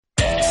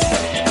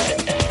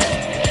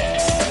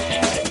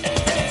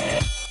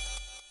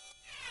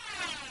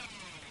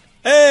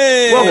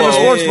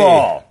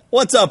Sportsball.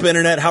 What's up,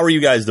 Internet? How are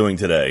you guys doing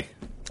today?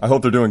 I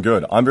hope they're doing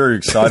good. I'm very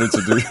excited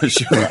to do this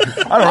show. I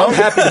don't know. I'm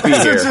happy to be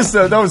here.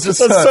 That was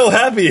just I'm so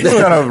happy.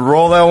 Just kind of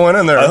roll that one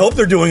in there. I hope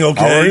they're doing okay.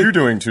 How are you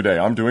doing today?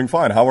 I'm doing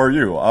fine. How are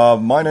you?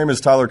 My name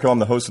is Tyler Coe. I'm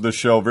the host of this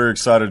show. Very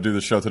excited to do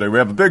the show today. We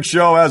have a big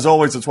show, as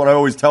always. That's what I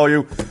always tell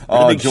you.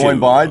 Joined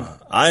by...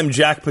 I'm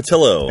Jack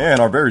Patillo. And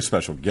our very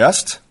special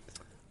guest...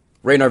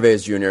 Ray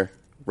Narvaez Jr.,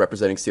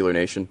 representing Steeler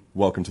Nation.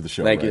 Welcome to the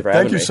show. Thank Ray. you for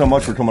having me. Thank you so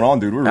much for coming on,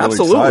 dude. We're really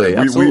Absolutely, excited.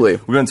 absolutely.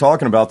 We've been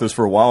talking about this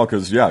for a while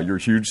because, you're a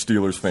huge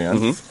Steelers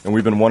fan, and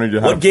we've been wanting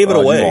to have What gave it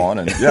away? you on.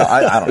 And,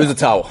 I don't know. It was a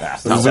towel.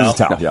 It was a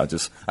towel. Yeah,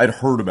 I'd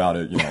heard about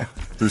it,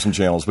 through some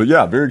channels. But,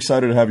 very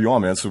excited to have you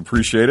on, man, so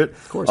appreciate it.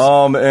 Of course.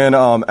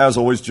 As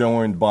always,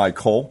 joined by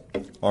Cole,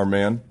 our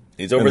man.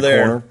 He's over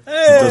there. Corner. He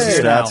does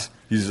the stats.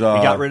 We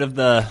got rid of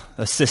the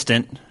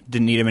assistant.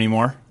 Didn't need him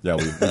anymore. Yeah,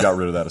 we got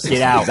rid of that assistant.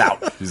 Get out. He's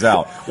out. He's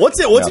out.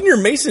 What's in your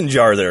mason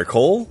jar there,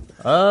 Cole?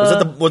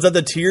 Was that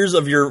the tears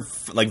of your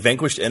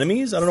vanquished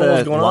enemies? I don't know what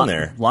was going on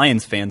there.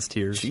 Lions fans'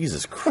 tears.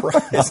 Jesus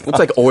Christ. Looks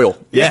like oil.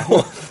 Yeah.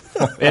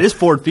 It is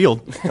Ford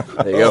Field.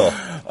 There you go.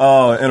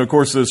 And, of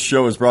course, this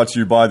show is brought to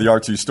you by the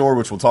RT Store,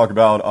 which we'll talk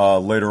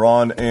about later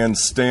on, and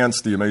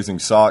Stance, the amazing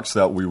socks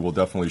that we will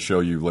definitely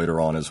show you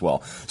later on as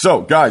well.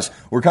 So, guys,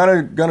 we're kind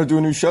of going to do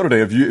a new show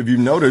today. If you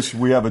noticed,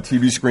 we have a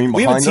TV screen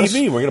behind us. We have a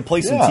TV. We're going to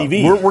play some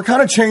TV. We're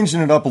kind of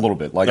changing it up a little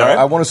bit. Right.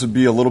 I want us to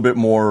be a little bit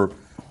more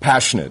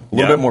passionate, a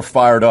little bit more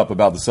fired up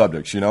about the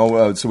subjects,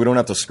 so we don't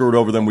have to skirt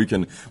over them. We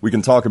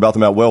can talk about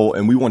them at will,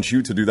 and we want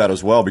you to do that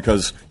as well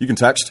because you can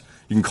text,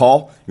 you can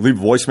call, you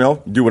leave a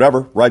voicemail, you do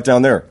whatever, right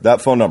down there,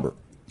 that phone number.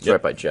 It's right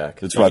by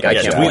Jack. It's right by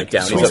Jack. Jack. Point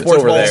down. So It's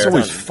over there. It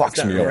always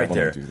fucks me up right when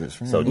there. I do this.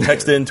 So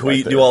text in,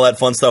 tweet, do all that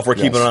fun stuff. We're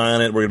keeping an eye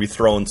on it. We're going to be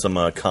throwing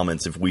some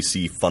comments if we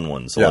see fun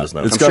ones. So let us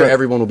know. I'm sure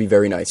everyone will be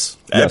very nice.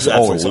 Yes,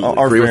 always.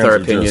 Absolutely. Agree with fans our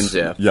are opinions,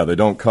 Yeah, they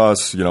don't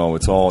cuss.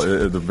 It's all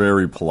they're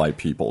very polite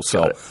people.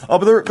 So,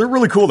 but they're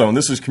really cool though. And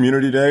this is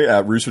Community Day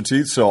at Rooster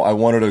Teeth, so I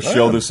wanted to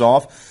show this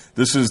off.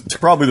 This is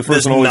probably the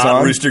first and only time.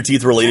 Not Rooster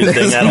Teeth related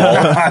thing at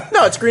all.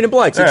 No, it's green and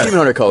black. It's Achievement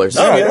Hunter colors.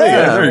 There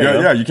you go.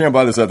 Yeah, you can't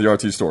buy this at the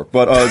RT store.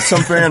 But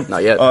some fan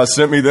Not yet.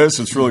 Sent me this.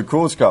 It's really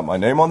cool. It's got my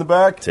name on the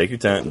back. Take your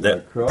time.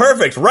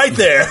 Perfect, right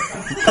there.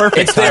 Perfect.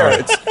 It's there.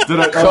 It's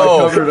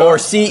Co or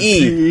CE.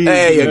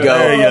 There you go.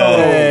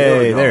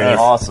 Hey, there it is.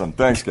 Awesome.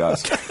 Thanks,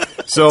 guys.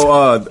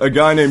 So a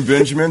guy named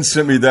Benjamin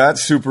sent me that.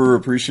 Super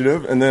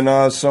appreciative. And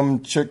then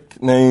some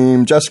chick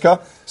named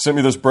Jessica sent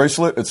me this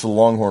bracelet. It's a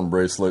Longhorn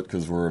bracelet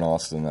because we're in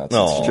Austin. That's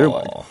true.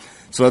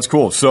 So that's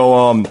cool.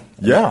 So,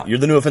 You're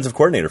the new offensive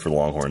coordinator for the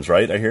Longhorns,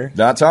 right? I hear.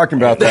 Not talking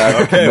about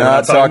that. Okay,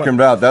 not talking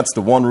about. That's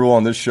the one rule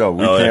on this show.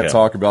 We can't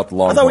talk about the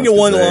Longhorns. I thought we could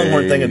one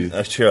Longhorn thing at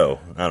a show.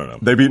 I don't know.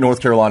 They beat North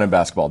Carolina in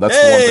basketball. That's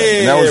the one thing.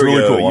 And that was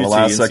really cool on the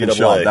last second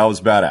shot. That was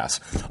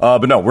badass.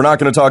 But no, we're not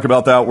going to talk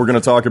about that. We're going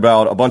to talk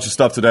about a bunch of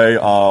stuff today.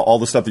 All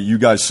the stuff that you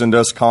guys send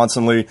us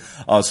constantly.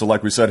 So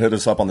like we said, hit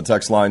us up on the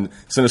text line.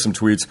 Send us some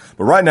tweets.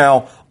 But right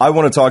now, I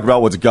want to talk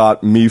about what's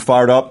got me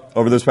fired up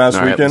over this past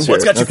weekend.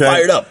 What's got you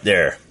fired up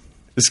there?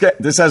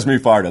 This has me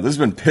fired up. This has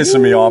been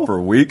pissing me off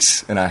for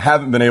weeks, and I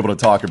haven't been able to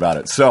talk about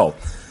it. So,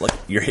 look,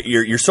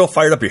 you're so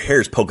fired up, your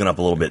hair's poking up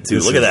a little bit too.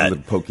 Look at that,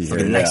 little pokey hair.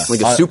 Nice.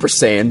 Like a Super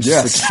Saiyan.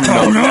 Yes. It's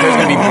going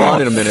to be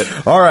blonde in a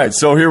minute. All right,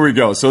 so here we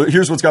go. So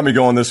here's what's got me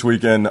going this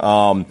weekend.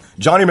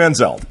 Johnny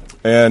Manziel.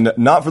 And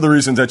not for the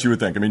reasons that you would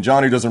think. I mean,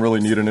 Johnny doesn't really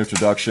need an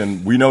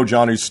introduction. We know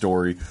Johnny's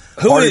story.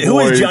 Who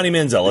is Johnny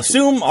Manziel?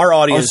 Assume our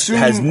audience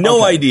has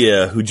no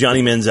idea who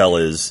Johnny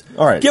Manziel is.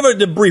 All right. Give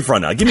a brief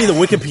rundown. Give me the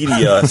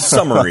Wikipedia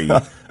summary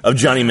of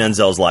Johnny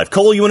Manziel's life.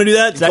 Cole, you want to do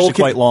that? It's actually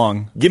quite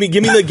long. Give me the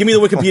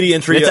Wikipedia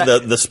entry,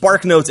 the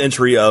Spark Notes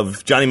entry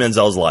of Johnny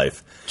Manziel's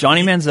life.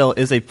 Johnny Manziel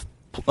is a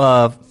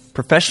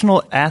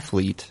professional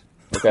athlete.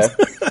 Okay.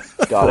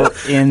 Got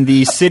it. In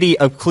the city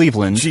of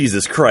Cleveland.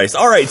 Jesus Christ.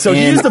 All right, so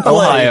he used to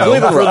play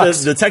Ohio. for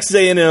the Texas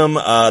A&M,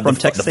 From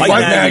Texas the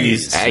Fighting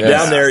Aggies.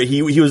 Down there.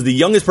 He was the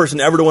youngest person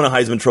ever to win a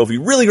Heisman Trophy.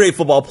 Really great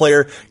football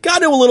player.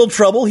 Got into a little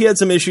trouble. He had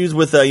some issues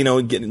with, being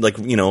being kind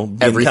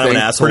of an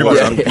asshole.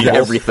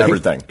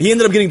 Everything. He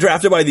ended up getting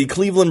drafted by the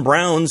Cleveland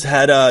Browns.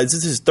 Is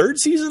this his third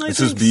season, I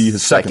think? This is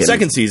his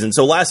second season.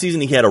 So last season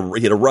he had a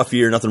rough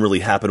year. Nothing really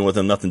happened with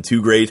him. Nothing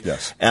too great.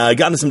 Yes.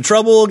 Got into some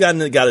trouble. Got a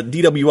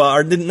DWI,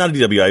 or not a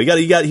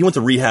DWI. He went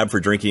to rehab for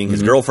drinking.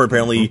 His girlfriend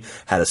apparently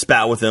had a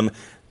spat with him.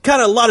 Kind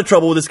of a lot of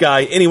trouble with this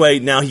guy. Anyway,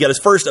 now he got his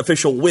first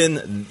official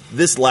win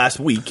this last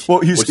week.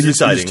 Well, he's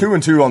exciting.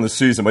 2-2 on the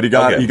season, but he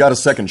got a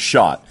second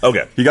shot.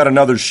 Okay, he got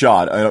another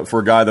shot for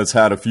a guy that's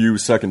had a few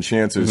second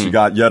chances. He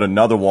got yet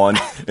another one,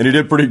 and he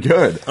did pretty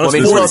good. On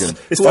his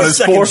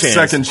fourth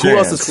second chance. Who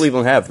else does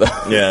Cleveland have, though?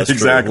 Yeah,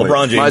 exactly.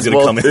 LeBron James is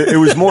going to come in. It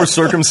was more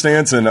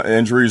circumstance and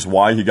injuries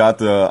why he got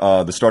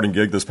the starting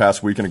gig this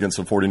past weekend against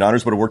the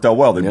 49ers, but it worked out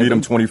well. They beat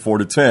him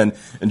 24-10,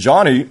 and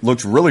Johnny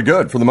looked really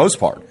good for the most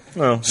part.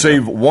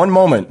 Save one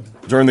moment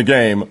during the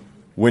game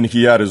when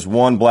he had his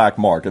one black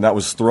mark, and that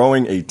was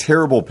throwing a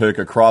terrible pick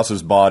across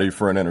his body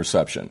for an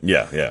interception.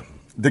 Yeah.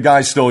 The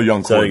guy's still a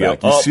young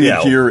quarterback. You see it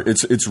here.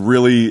 It's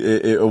really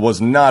it was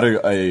not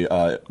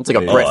it's like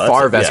a Brett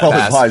Favre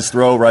pass. His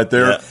throw right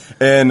there,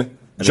 and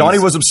Johnny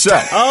was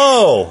upset.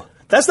 Oh,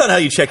 that's not how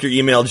you check your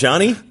email,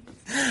 Johnny.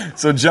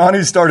 So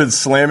Johnny started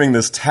slamming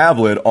this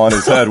tablet on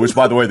his head, which,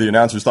 by the way, the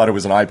announcers thought it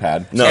was an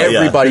iPad. No,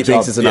 everybody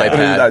thinks it's an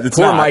iPad. I mean, it's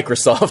Poor not.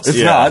 Microsoft. It's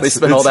not. They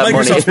spent all that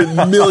Microsoft money.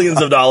 spent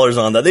millions of dollars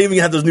on that. They even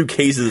have those new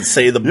cases that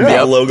say the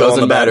logo on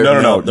the back.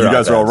 No. They're You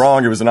guys are all iPads.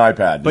 wrong. It was an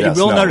iPad. But Yes,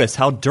 you will no. notice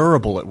how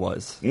durable it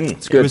was.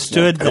 It's good. It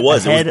withstood It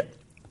was. the head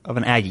of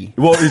an Aggie.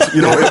 Well,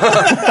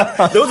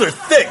 it's, Those are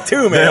thick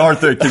too, man. they are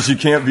thick because you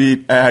can't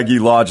beat Aggie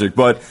logic.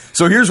 But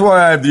so here's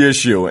why I have the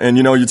issue. And,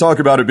 you talk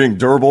about it being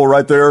durable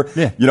right there.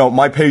 Yeah.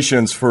 My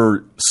patience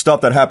for stuff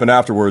that happened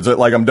afterwards,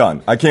 I'm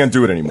done. I can't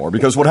do it anymore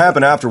because what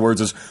happened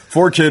afterwards is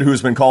for a kid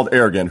who's been called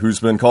arrogant, who's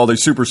been called a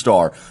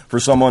superstar,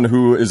 for someone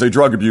who is a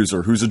drug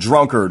abuser, who's a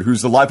drunkard,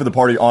 who's the life of the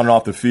party on and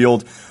off the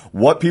field,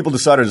 what people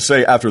decided to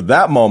say after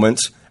that moment,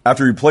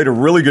 after he played a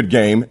really good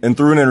game and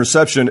threw an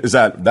interception, is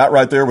that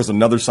right there was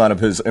another sign of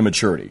his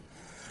immaturity.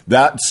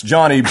 That's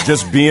Johnny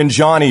just being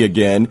Johnny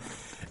again.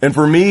 And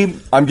for me,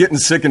 I'm getting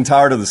sick and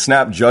tired of the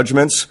snap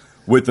judgments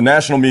with the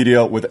national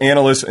media, with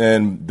analysts,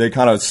 and they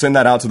kind of send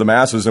that out to the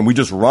masses, and we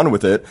just run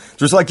with it.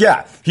 So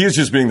it's he is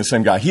just being the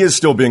same guy. He is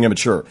still being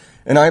immature.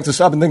 And I have to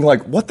stop and think,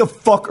 what the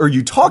fuck are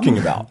you talking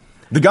about?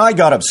 The guy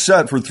got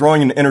upset for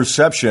throwing an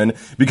interception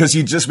because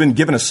he'd just been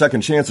given a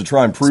second chance to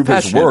try and prove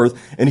his worth,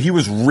 and he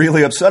was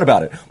really upset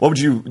about it. What would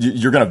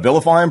you're going to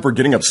vilify him for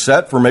getting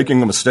upset for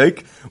making a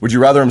mistake? Would you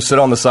rather him sit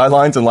on the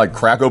sidelines and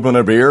crack open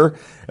a beer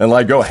and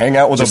go hang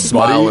out with Just a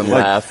buddy? smile and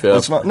laugh, yeah.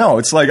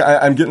 It's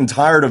I'm getting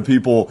tired of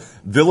people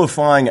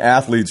vilifying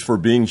athletes for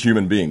being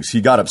human beings. He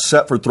got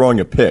upset for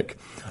throwing a pick.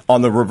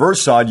 On the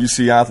reverse side, you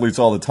see athletes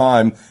all the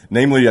time,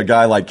 namely a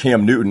guy like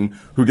Cam Newton,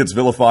 who gets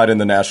vilified in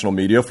the national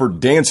media for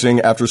dancing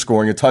after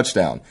scoring a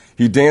touchdown.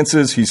 He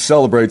dances, he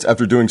celebrates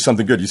after doing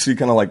something good. You see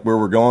kind of where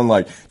we're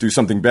going, do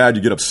something bad,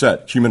 you get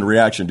upset. Human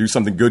reaction. Do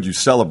something good, you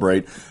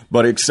celebrate.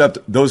 But except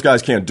those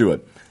guys can't do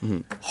it. Mm-hmm.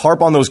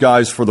 Harp on those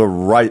guys for the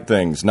right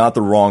things, not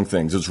the wrong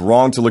things. It's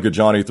wrong to look at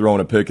Johnny throwing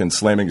a pick and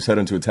slamming his head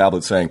into a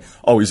tablet saying,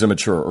 oh, he's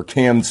immature. Or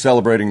Cam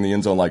celebrating in the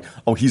end zone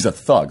oh, he's a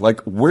thug.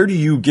 Where do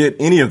you get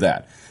any of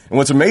that? And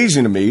what's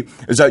amazing to me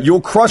is that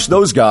you'll crush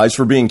those guys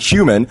for being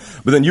human,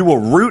 but then you will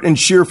root and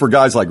cheer for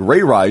guys like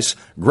Ray Rice,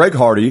 Greg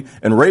Hardy,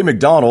 and Ray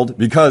McDonald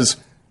because,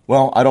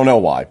 I don't know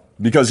why.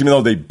 Because even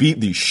though they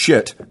beat the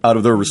shit out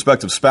of their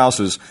respective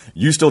spouses,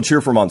 you still cheer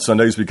for them on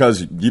Sundays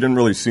because you didn't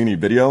really see any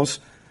videos.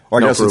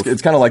 Or I guess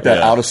it's kind of like that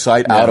out of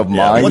sight, out of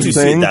mind Once you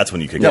thing. See it, that's when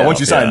you kick it. Yeah, once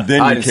you sign, then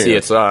you care. I didn't see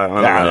it, so I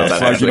don't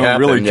know. It's you don't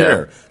really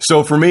care.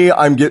 So for me,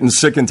 I'm getting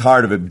sick and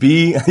tired of it.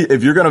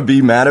 If you're going to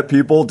be mad at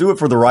people, do it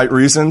for the right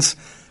reasons.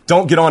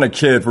 Don't get on a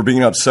kid for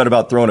being upset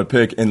about throwing a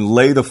pick and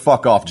lay the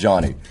fuck off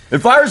Johnny. It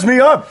fires me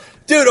up.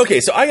 Dude, okay,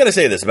 so I got to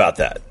say this about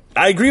that.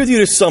 I agree with you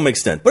to some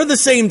extent. But at the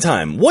same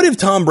time, what if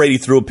Tom Brady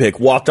threw a pick,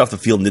 walked off the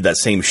field, and did that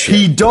same shit?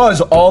 He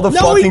does all the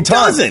fucking time.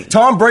 No, he doesn't.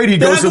 Tom Brady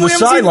goes to the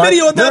sideline.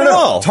 Video of that at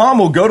all. Tom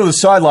will go to the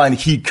sideline.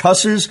 He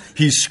cusses.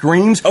 He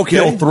screams. Okay.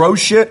 He'll throw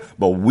shit.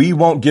 But we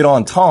won't get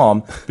on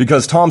Tom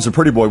because Tom's a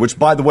pretty boy, which,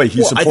 by the way,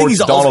 he supports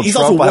Donald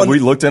Trump. Have we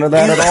looked into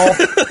that at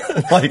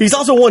all? He's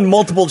also won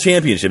multiple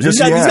championships. He's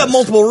got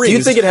multiple rings. Do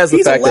you think it has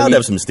the fact that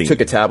have some steam.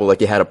 Took a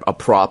tablet he had a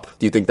prop?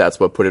 Do you think that's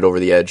what put it over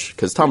the edge?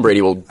 Because Tom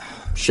Brady will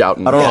shout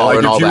and I don't yell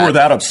and know. all If you that. were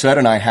that upset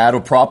and I had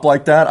a prop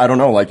like that, I don't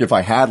know. If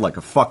I had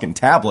a fucking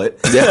tablet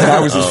and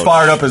I was as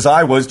fired up as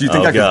I was, do you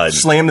think I could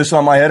slam this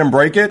on my head and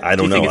break it? I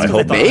don't know. I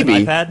hope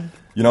maybe. iPad?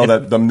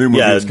 That the new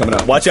movie is coming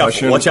out. Watch out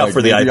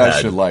for the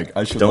iPad.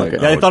 I should don't.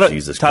 I thought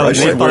Jesus Tyler,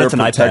 Christ. I should thought wear it's an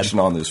protection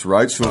iPad. on this,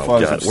 right? So if I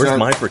was upset, Where's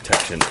my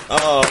protection?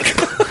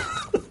 Oh.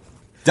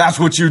 That's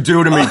what you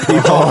do to me,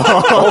 people.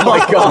 Oh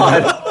my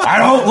God! I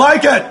don't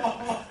like it.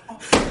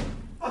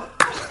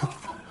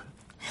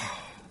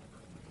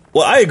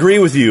 Well, I agree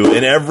with you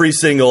in every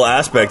single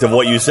aspect of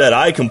what you said.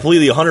 I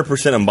completely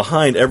 100% am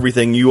behind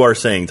everything you are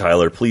saying,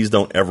 Tyler. Please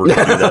don't ever do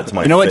that to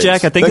my face. You know what,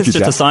 Jack? I think it's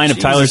just a sign of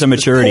Tyler's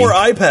immaturity. Poor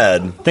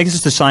iPad. I think it's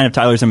just a sign of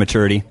Tyler's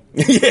immaturity.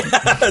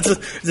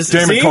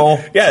 Damon Cole.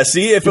 Yeah,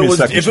 see, if it was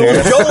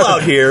Joel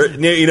out here,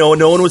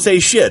 no one would say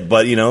shit.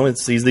 But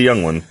he's the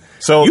young one.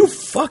 So you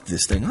fucked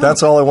this thing up.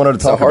 That's all I wanted to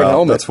talk hard about.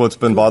 helmet. That's what's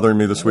been bothering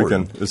me this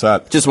weekend. Is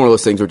that just one of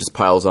those things where it just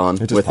piles on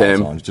with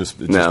him? It just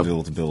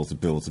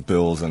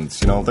builds, and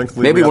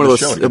thankfully maybe one of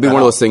those. It'll be one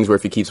of those things where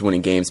if he keeps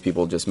winning games,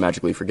 people just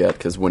magically forget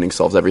because winning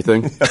solves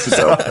everything. That's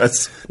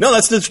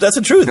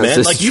the truth, man.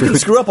 You can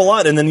screw up a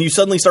lot, and then you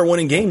suddenly start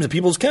winning games, and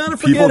people kind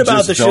of forget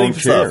about the shitty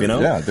stuff.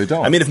 Yeah, they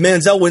don't. I mean, if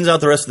Manziel wins out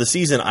the rest of the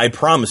season, I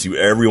promise you,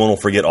 everyone will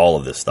forget all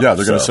of this stuff. Yeah,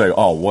 they're going to say,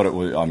 "Oh, what it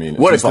was." I mean,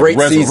 what a great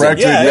season!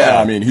 Yeah,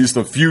 I mean, he's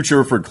the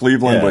future for Cleveland,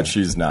 but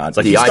she's not. It's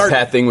like the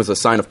iPad thing was a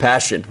sign of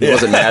passion. He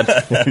wasn't mad.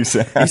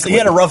 Exactly. He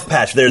had a rough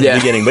patch there at the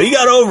beginning, but he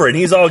got over it, and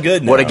he's all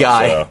good now. What a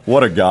guy. So.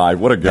 What a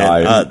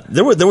guy. And,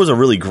 there was a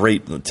really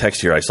great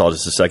text here I saw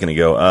just a second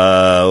ago.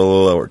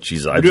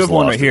 I do have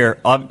one right here.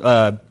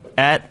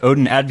 At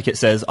Odin Advocate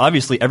says,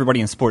 obviously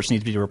everybody in sports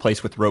needs to be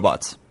replaced with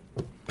robots.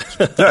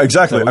 Yeah,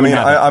 exactly. I mean,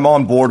 I'm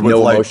on board with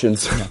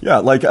emotions.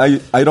 Yeah,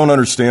 I don't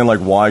understand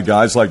why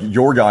guys like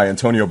your guy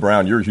Antonio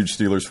Brown. You're a huge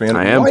Steelers fan.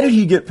 I am. Why did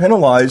he get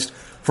penalized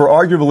for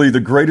arguably the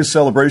greatest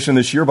celebration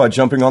this year by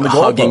jumping on the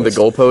goalpost. Hugging the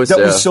goalpost. That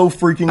was so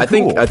freaking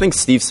cool. I think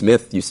Steve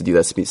Smith used to do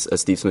that,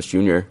 Steve Smith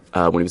Jr.,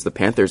 when he was the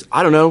Panthers.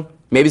 I don't know.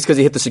 Maybe it's because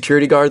he hit the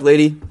security guard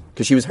lady.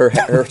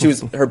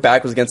 Because her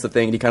back was against the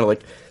thing, and he kind of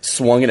like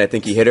swung it. I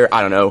think he hit her.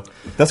 I don't know.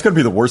 That's gonna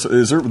be the worst.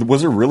 Was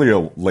there really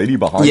a lady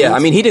behind? Yeah, us? I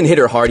mean, he didn't hit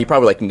her hard. He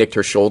probably like nicked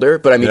her shoulder.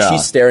 But I mean,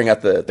 she's staring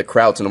at the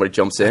crowd, so nobody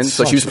jumps in.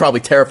 So she was probably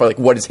terrified. Like,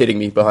 what is hitting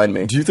me behind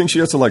me? Do you think she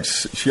has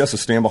to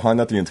stand behind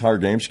that the entire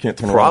game? She can't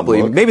turn around. Probably.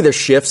 And look? Maybe there's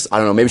shifts. I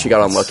don't know. Maybe she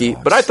got unlucky.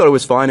 But I thought it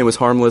was fine. It was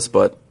harmless.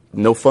 But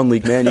no fun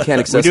league, man. You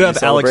can't excessively We do have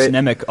celebrate.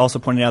 Alex Nemec also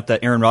pointing out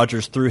that Aaron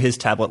Rodgers threw his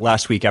tablet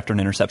last week after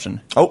an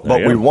interception. Oh,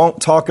 but we won't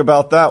talk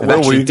about that, will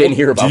actually we? didn't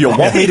hear about Do you that.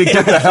 want me to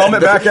get the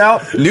helmet back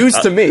out? News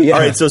to me. Yeah.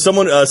 All right, so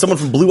someone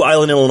from Blue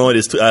Island, Illinois,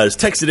 has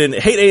texted in,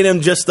 "Hate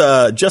A&M just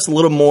a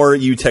little more,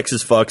 you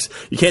Texas fucks.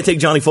 You can't take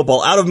Johnny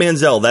Football out of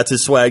Manziel. That's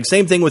his swag.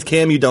 Same thing with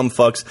Cam, you dumb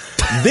fucks."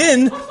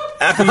 Then,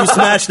 after you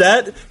smash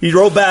that, he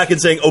wrote back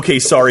and saying, "Okay,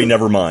 sorry,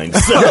 never mind."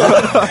 So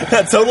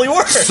that totally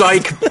works.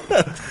 Psych.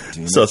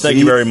 So thank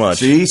you very much.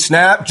 See,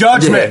 snap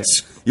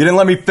judgments. You didn't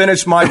let me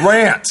finish my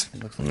rant.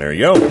 There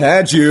you go.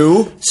 Had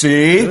you?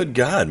 See? Good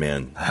God,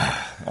 man.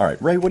 All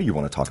right, Ray, what do you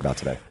want to talk about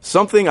today?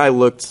 Something I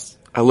looked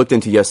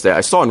into yesterday.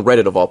 I saw on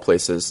Reddit of all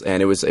places,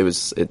 and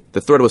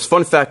the thread was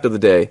fun fact of the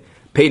day.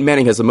 Peyton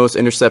Manning has the most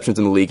interceptions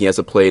in the league. He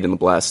hasn't played in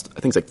the last,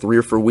 I think it's like 3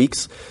 or 4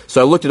 weeks.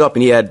 So I looked it up,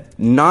 and he had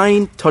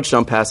 9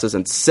 touchdown passes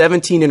and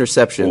 17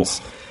 interceptions.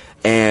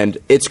 Oof. And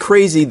it's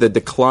crazy the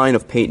decline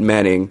of Peyton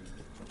Manning.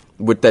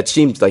 That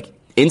seems like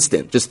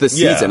instant, just this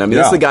season. I mean,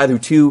 that's the guy who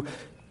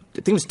I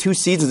think it was 2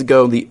 seasons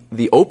ago,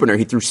 the opener,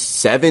 he threw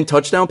 7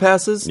 touchdown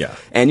passes. Yeah.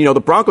 And, the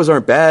Broncos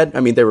aren't bad.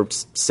 I mean, they were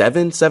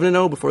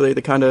 7-0 before they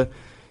kind of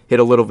hit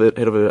a little bit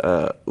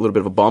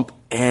of a bump.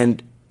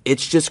 And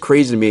it's just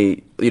crazy to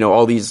me,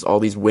 all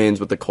these wins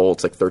with the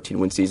Colts, like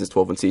 13-win seasons,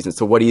 12-win seasons.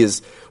 So what he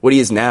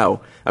is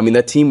now. I mean,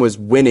 that team was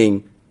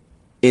winning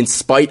in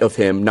spite of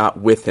him,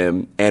 not with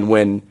him. And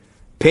when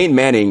Peyton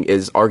Manning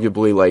is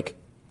arguably like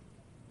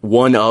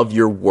one of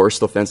your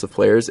worst offensive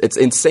players, it's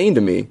insane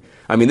to me.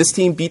 I mean, this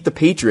team beat the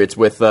Patriots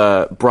with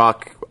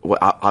Brock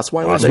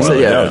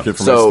Osweiler. Yeah.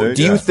 So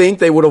do you think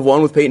they would have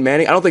won with Peyton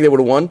Manning? I don't think they would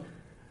have won.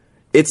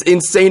 It's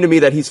insane to me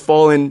that he's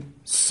fallen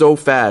so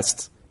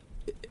fast,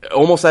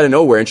 almost out of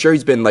nowhere. And sure,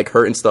 he's been like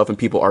hurt and stuff, and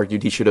people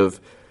argued he should have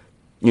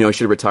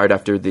retired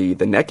after the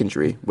neck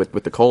injury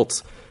with the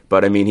Colts.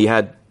 But I mean, he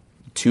had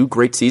 2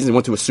 great seasons. He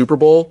went to a Super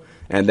Bowl,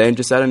 and then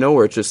just out of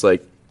nowhere, it's just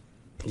like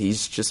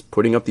he's just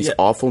putting up these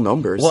awful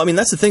numbers. Well, I mean,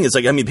 that's the thing. It's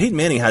like, I mean, Peyton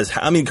Manning has,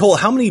 Cole,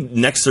 how many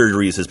neck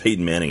surgeries has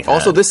Peyton Manning had?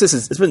 Also, it's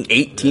been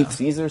 18th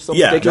season or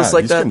something ridiculous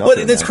like that. But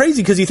it's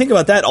crazy because you think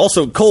about that.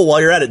 Also, Cole, while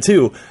you're at it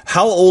too,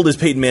 how old is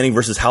Peyton Manning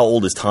versus how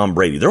old is Tom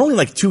Brady? They're only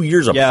like 2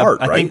 years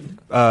apart, right? I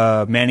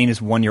think Manning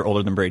is 1 year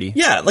older than Brady.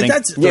 Yeah, like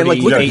that's like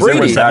look at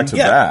Brady. Back to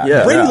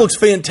back. Brady looks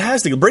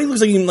fantastic. Brady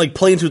looks like he can like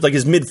play into like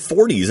his mid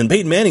 40s, and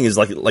Peyton Manning is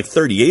like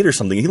 38 or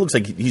something. He looks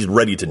like he's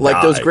ready to die.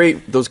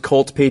 Like those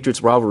Colts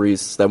Patriots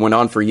rivalries that went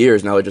on for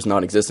years. Now they're just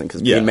non-existent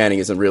because Peyton Manning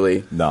isn't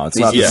really. No, it's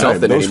not.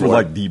 Those anymore. were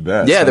like the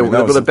best. Yeah, they were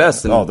the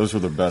best. Oh, those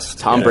were the best.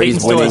 Tom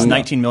Brady's still has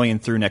winning. $19 million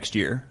through next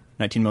year.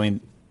 $19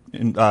 million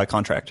in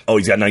contract. Oh,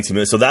 he's got 19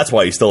 minutes, so that's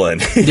why he's still in.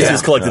 He's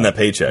just collecting that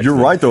paycheck. You're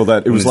right, though,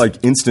 that it was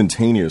like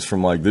instantaneous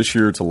from like this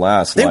year to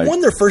last. They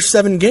won their first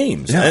 7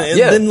 games, and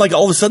then like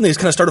all of a sudden they just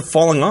kind of started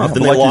falling off.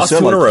 Then they like lost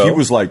 2 in a row.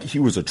 He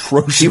was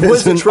atrocious. He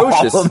was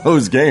atrocious in all of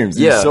those games.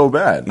 He was so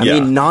bad. I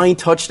mean, 9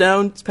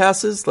 touchdown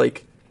passes,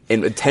 like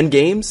in 10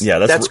 games. Yeah,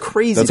 that's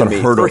crazy. That's to me.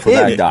 unheard of for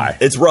that guy.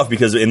 It's rough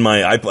because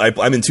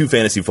I'm in 2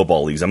 fantasy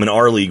football leagues. I'm in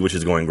our league, which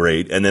is going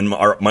great, and then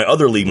my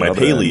other league, my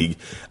pay league.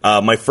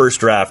 My first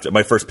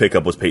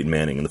pickup was Peyton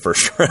Manning in the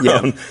first round.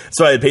 Yeah.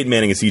 So I had Peyton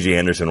Manning and C.J.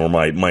 Anderson were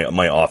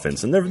my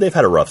offense, and they've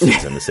had a rough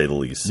season to say the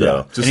least.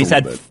 So and he's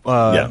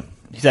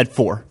had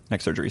 4 neck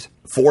surgeries.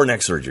 4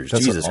 neck surgeries.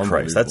 Jesus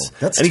Christ, that's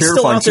and he's terrifying.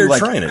 still out there too.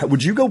 trying it.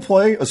 Would you go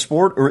play a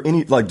sport or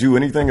do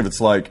anything if it's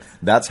like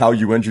that's how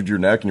you injured your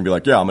neck and you'd be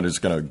like, yeah, I'm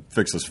just gonna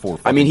fix this 4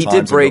 I mean, he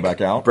did break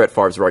back out? Brett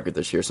Favre's record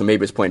this year, so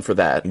maybe he's playing for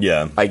that.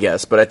 Yeah, I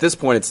guess. But at this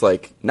point, it's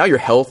like now your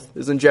health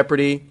is in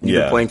jeopardy.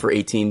 You've been playing for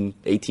 18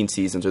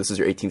 seasons, or this is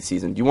your 18th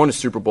season. You won a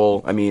Super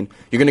Bowl. I mean,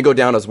 you're going to go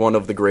down as one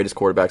of the greatest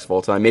quarterbacks of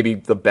all time, maybe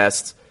the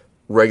best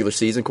regular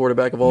season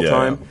quarterback of all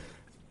time.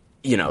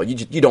 You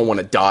don't want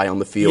to die on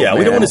the field. Yeah,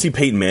 we don't want to see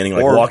Peyton Manning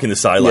walking the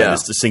sideline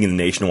just singing the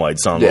Nationwide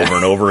song over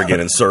and over again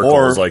in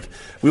circles.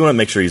 We want to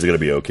make sure he's going to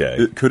be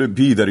okay. Could it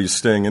be that he's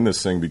staying in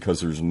this thing because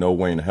there's no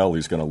way in hell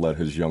he's going to let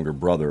his younger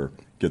brother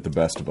get the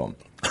best of him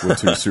with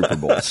 2 Super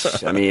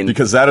Bowls? I mean,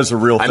 because that is a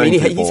real thing.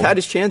 He's had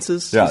his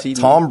chances. Yeah,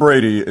 Tom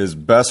Brady is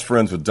best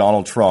friends with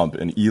Donald Trump,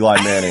 and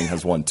Eli Manning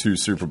has won 2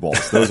 Super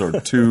Bowls. Those are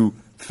 2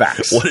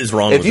 facts. What is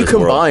wrong with this world? If you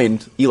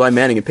combined Eli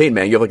Manning and Peyton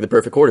Manning, you have like the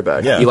perfect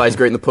quarterback. Yeah. Eli's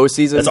great in the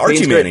postseason. That's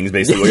Archie Manning's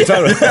basically what you're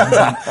talking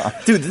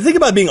about. Dude, think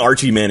about being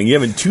Archie Manning. You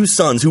having 2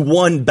 sons who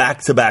won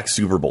back-to-back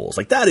Super Bowls.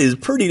 Like, that is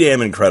pretty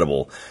damn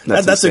incredible.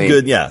 That's a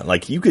good,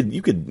 like, you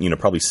could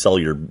probably sell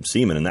your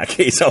semen in that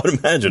case, I would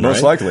imagine,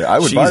 Most likely. I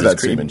would buy that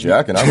semen,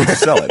 Jack, and I would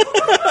sell it.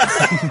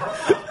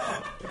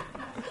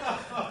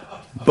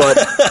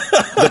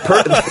 But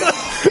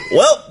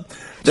Well,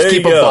 just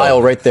keep a go.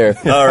 file right there.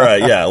 All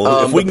right, yeah.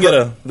 Well, if we can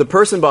get the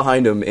person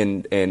behind him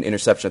in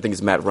interception, I think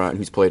is Matt Ryan,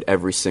 who's played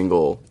every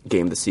single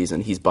game this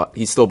season. He's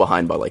still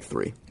behind by like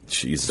 3.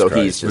 Jesus so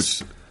Christ. he's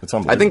just. It's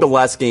unbelievable. I think the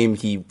last game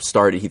he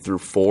started, he threw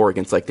 4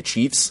 against like the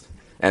Chiefs.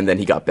 And then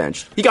he got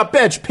benched. He got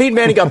benched. Peyton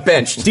Manning got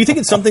benched. Do you think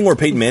it's something where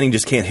Peyton Manning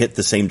just can't hit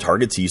the same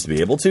targets he used to be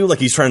able to? Like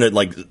he's trying to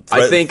like.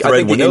 I think the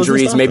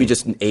injuries, maybe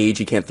just age.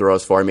 He can't throw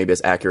as far, maybe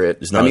as accurate.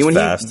 It's not as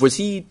fast. Was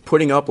he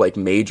putting up like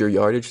major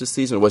yardage this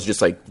season, or was it just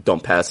like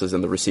dump passes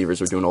and the receivers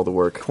were doing all the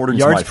work? According to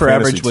Yards my per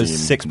fantasy average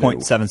was team,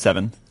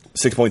 6.77.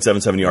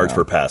 6.77 yards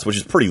per pass, which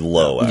is pretty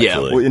low, actually. Yeah.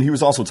 Well, and he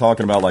was also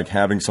talking about like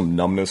having some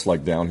numbness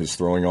like down his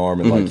throwing arm,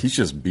 and like he's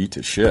just beat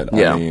to shit.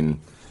 Yeah. I mean,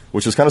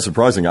 which is kind of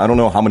surprising. I don't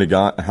know how many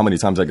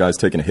times that guy's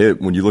taken a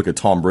hit. When you look at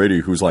Tom Brady,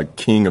 who's like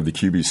king of the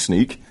QB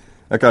sneak,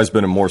 that guy's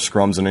been in more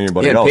scrums than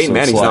anybody Yeah, and else. Peyton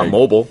Manning's not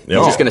mobile. He's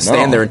just going to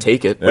stand there and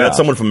take it. We got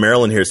someone from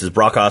Maryland here says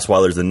Brock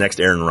Osweiler's the next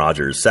Aaron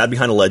Rodgers. Sat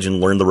behind a legend,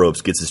 learned the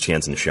ropes, gets his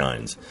chance and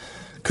shines.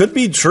 Could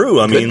be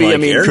true. I mean, I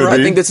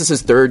think this is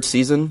his 3rd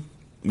season.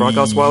 Brock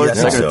Osweiler, Yeah,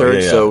 second so, or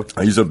third. yeah. So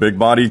he's a big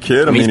body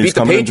kid. I mean, mean, he's he's beat the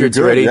coming to do Patriots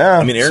good. already. Yeah.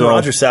 I mean, Aaron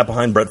Rodgers sat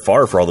behind Brett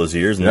Favre for all those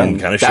years and then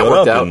kind of that showed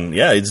worked up. out. And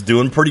yeah, it's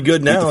doing pretty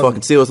good beat now. the fucking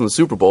Steelers in the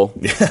Super Bowl.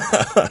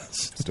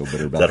 Still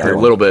bitter about That that. hurt A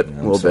one. little bit. Yeah, A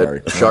I'm little sorry.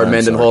 bit. Shard I'm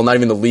Mendenhall, sorry. not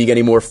even in the league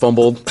anymore,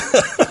 fumbled.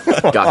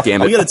 God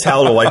damn it. We got a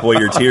towel to wipe away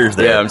your tears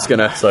there. Yeah, I'm just going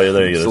to. So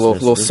there you It's go. a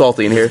little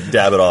salty in here.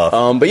 Dab it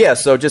off. But yeah,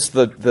 so just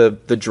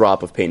the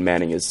drop of Peyton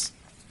Manning is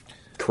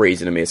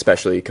crazy to me,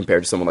 especially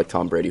compared to someone like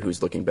Tom Brady,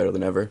 who's looking better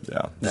than ever.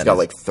 Yeah. He's got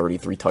like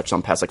 33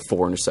 touchdowns, past like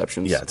 4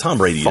 interceptions. Yeah, Tom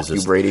Brady Fuck is you,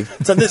 just- Brady.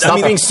 So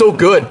Stop being so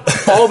good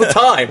all the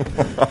time.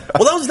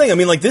 Well, that was the thing. I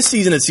mean, like, this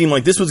season, it seemed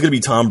like this was going to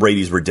be Tom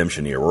Brady's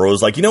redemption year, where it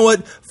was like, you know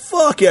what?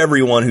 Fuck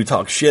everyone who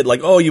talks shit.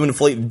 Like, oh, you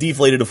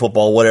deflated a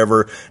football,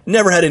 whatever.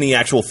 Never had any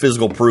actual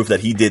physical proof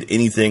that he did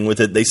anything with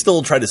it. They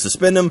still tried to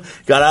suspend him,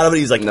 got out of it.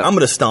 He's like, I'm going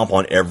to stomp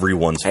on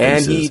everyone's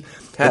And faces. he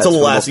Until the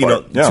last, for the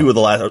most part. two of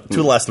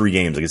the last 3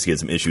 games, I guess he had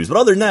some issues. But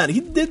other than that,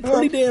 he did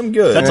pretty damn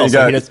good. That's he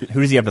also got-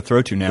 who does he have to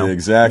throw to now?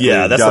 Exactly.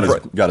 Yeah, that's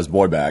got his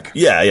boy back.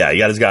 Yeah, he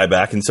got his guy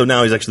back, and so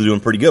now he's actually doing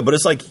pretty good. But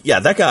it's like,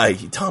 yeah, that guy,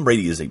 Tom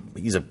Brady is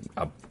he's a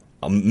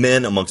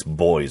man amongst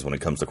boys when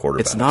it comes to quarterbacks.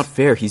 It's not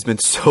fair. He's been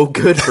so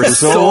good for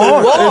so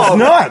long. long.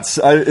 It's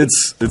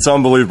nuts. It's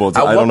unbelievable.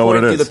 I don't know what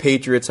it do is. the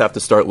Patriots have to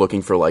start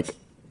looking for like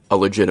a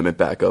legitimate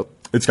backup?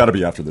 It's got to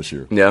be after this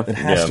year. Yeah. It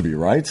has Yeah. to be,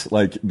 right?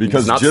 Like,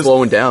 because It's not just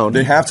slowing down.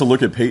 They have to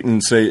look at Peyton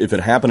and say, if it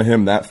happened to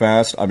him that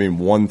fast, I mean,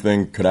 one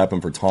thing could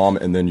happen for Tom,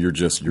 and then you're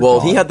Well,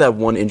 gone. he had that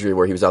one injury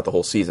where he was out the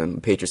whole season.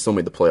 The Patriots still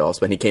made the playoffs,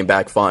 but he came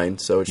back fine.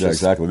 So it's Yeah, just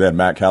exactly. They had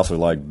Matt Castle,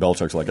 like,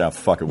 Belichick's like,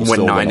 fuck it, we'll Went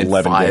still 9 win and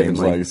 11 5 games. and,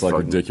 Like, like, it's like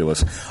fucking-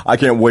 ridiculous. I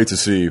can't wait to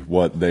see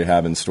what they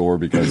have in store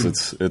because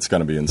it's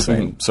going to be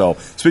insane. So,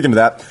 speaking of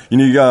that, you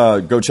need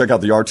to go check out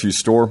the R2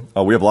 store.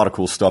 We have a lot of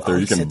cool stuff there. Oh,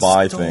 You he can said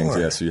buy store. things.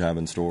 Yes, you have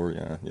in store.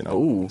 Yeah, you know.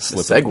 Ooh,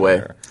 slip the it in segue.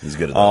 there. He's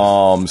good at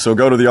that. So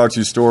go to the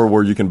R2 store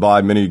where you can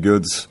buy many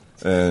goods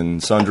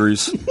and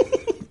sundries.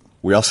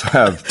 We also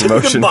have You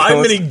promotion can buy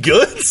codes. many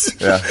goods?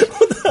 Yeah.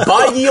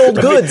 buy ye old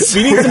goods.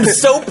 We need some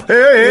soap.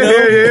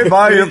 Hey,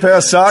 buy you a pair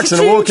of socks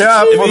and a wool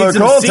cap We for need the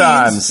some cold seeds.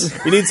 times.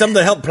 We need something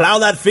to help plow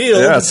that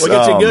field. Yes, We'll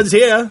get your goods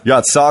here. You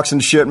got socks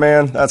and shit,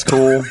 man. That's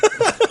cool.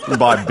 You can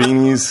buy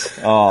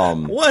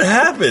beanies. What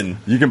happened?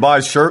 You can buy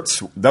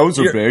shirts. Those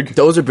are big.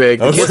 Those are big.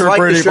 Those Kids are like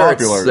the pretty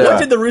shirts. popular, Yeah. What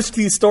did the Rooster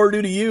Teeth store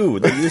do to you?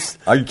 They just,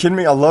 Are you kidding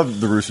me? I love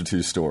the Rooster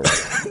Teeth store.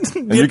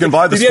 And you can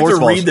buy the did you have to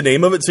Sportsball. read the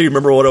name of it so you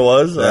remember what it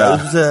was? Yeah.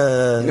 It was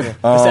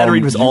This ad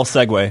read was all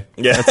segue.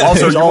 yeah.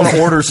 Also, you want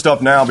to order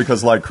stuff now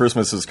because like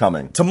Christmas is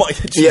coming.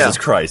 Jesus Yeah.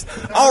 Christ.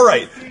 All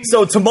right.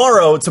 So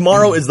tomorrow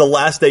is the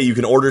last day you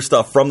can order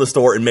stuff from the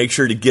store and make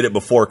sure to get it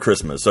before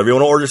Christmas. So if you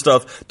want to order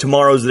stuff,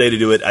 tomorrow's the day to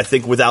do it. I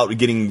think without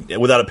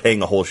it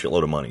paying a whole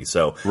shitload of money.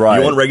 So Right. if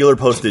you want regular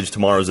postage,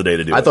 tomorrow's the day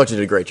to do it. I thought you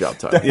did a great job,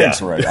 Ty. Yeah.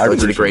 That's right. I thought you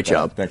did a appreciate great that.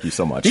 job. Thank you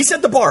so much. He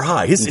set the bar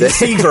high. His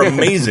seeds are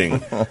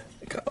amazing.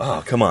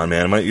 Oh, come on,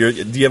 man. Did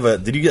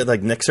you get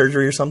like neck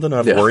surgery or something? I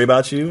have to Yeah. worry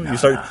about you? You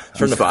starting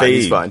He's to fine. fade.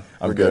 He's fine.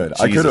 I'm We're good.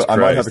 good. I Jesus might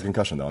have Christ. a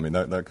concussion though. I mean,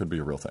 that could be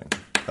a real thing.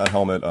 That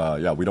helmet,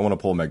 we don't want to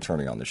pull Meg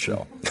Turney on this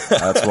show.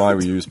 That's why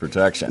we use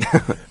protection.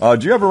 Do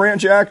you have a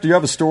rant, Jack? Do you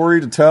have a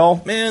story to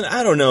tell? Man,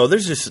 I don't know.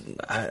 There's just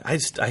I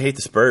hate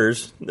the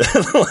Spurs.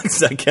 Does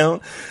that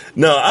count?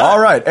 No. All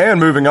right, and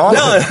moving on.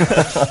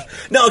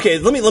 No, okay.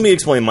 Let me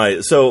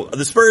explain so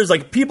the Spurs,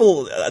 like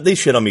people, they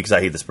shit on me because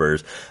I hate the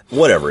Spurs.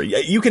 Whatever.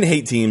 You can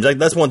hate teams. Like,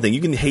 that's one thing.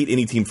 You can hate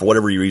any team for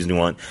whatever reason you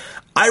want.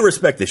 I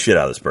respect the shit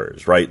out of the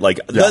Spurs, right?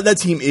 Like, that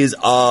team is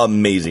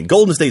amazing.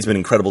 Golden State's been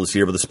incredible this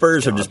year, but the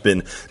Spurs have just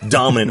been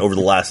dominant over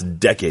the last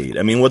decade.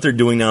 I mean, what they're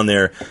doing down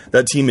there,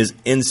 that team is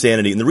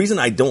insanity. And the reason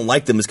I don't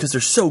like them is because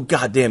they're so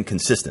goddamn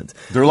consistent.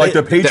 They're like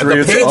the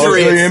Patriots, of the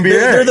NBA.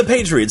 They're the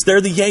Patriots.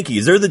 They're the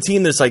Yankees. They're the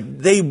team that's like,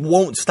 they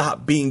won't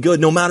stop being good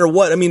no matter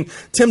what. I mean,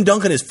 Tim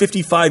Duncan is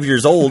 55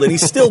 years old, and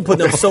he's still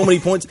putting up so many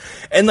points.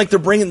 And like,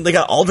 they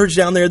got Aldridge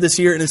down there this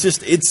year, and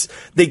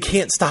they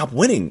can't stop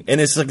winning.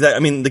 And it's like that. I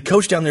mean, the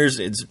coach down there is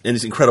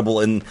it's incredible,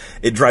 and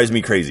it drives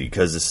me crazy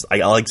because I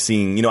like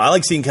seeing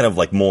kind of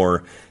like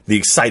more the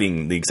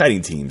exciting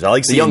teams. I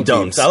like seeing young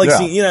dunks. teams. I like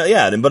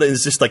seeing but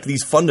it's just like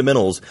these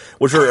fundamentals,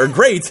 which are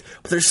great,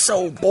 but they're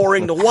so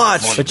boring to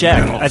watch. But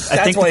Jack, I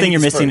think the thing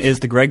you're missing is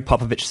the Greg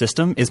Popovich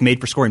system is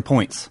made for scoring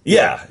points.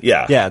 Yeah.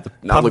 The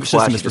Not look Popovich system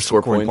flashy, is for just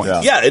score scoring points.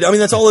 points. Yeah, I mean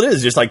that's all it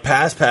is. Just like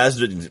pass,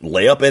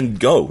 lay up and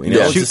go. You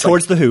know? Shoot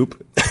towards the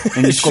hoop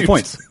and you score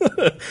points.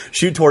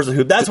 Shoot towards the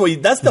hoop. That's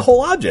the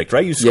whole object,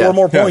 right? You score Yeah.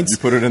 more Yeah, points you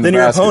put it in than the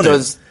your basket. opponent.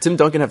 Does Tim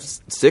Duncan have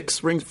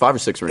 6 rings? 5 or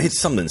 6 rings? It's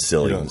something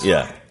silly. He does.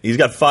 Yeah. He's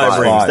got 5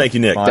 rings. Five. Thank you,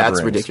 Nick. 5 That's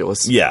rings.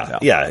 ridiculous. Yeah.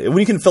 When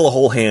you can fill a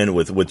whole hand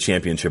with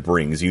championship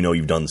rings, you know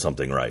you've done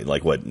something right.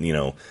 Like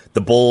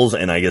the Bulls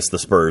and I guess the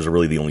Spurs are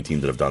really the only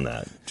teams that have done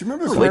that. Do you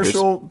remember the Lakers.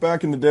 commercial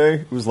back in the day?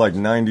 It was like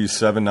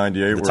 97,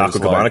 98. The Taco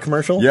Cabana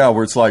commercial? Yeah,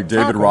 where it's like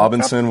David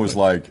Robinson was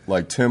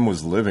like Tim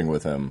was living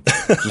with him.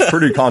 It was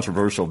pretty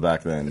controversial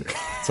back then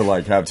to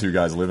like have 2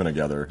 guys living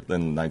together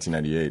in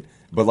 1998.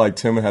 But like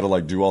Tim had to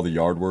like do all the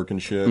yard work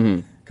and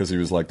shit because he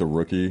was like the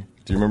rookie.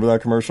 Do you remember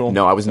that commercial?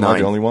 No, I was Am I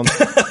 9. the only one?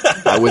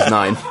 I was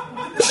 9.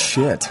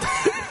 Shit.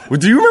 Well,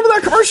 do you remember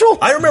that commercial?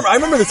 I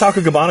remember the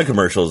Taco Cabana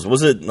commercials.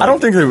 Was it? I don't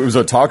think it was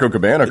a Taco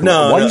Cabana commercial.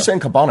 No, Why are no. you saying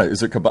Cabana?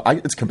 Is it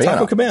Cabana? It's Cabana.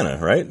 Taco Cabana,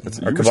 right? you were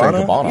saying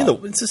Cabana.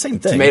 It's the same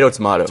thing. Tomato.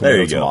 There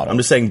you go. Tomato. I'm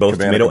just saying both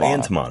Cabana, tomato Cabana.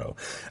 and tomato.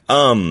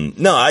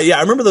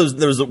 I remember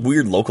those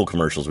weird local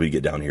commercials we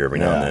get down here every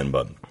now and then,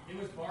 but.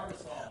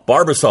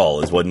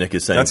 Barbasol is what Nick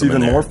is saying. That's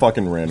even more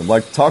fucking random.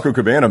 Like Taco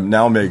Cabana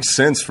now makes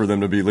sense for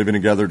them to be living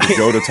together to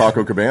go to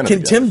Taco Cabana. Can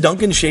together. Tim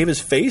Duncan shave his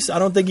face? I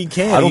don't think he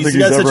can. I don't think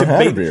he's got ever such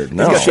had a beard.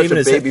 No. He's got Such shaving a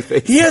his baby head.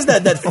 face. He has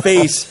that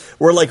face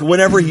where like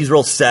whenever he's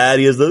real sad,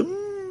 he has the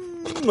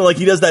like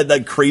he does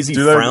that crazy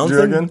frown do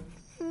that thing. again?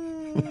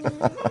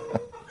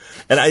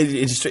 And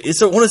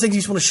it's one of those things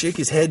you just want to shake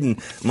his head.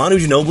 And Manu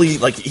Ginobili,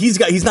 like he's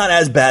not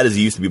as bad as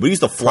he used to be, but he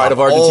used to flop Pride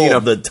of Argentina.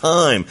 all the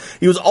time.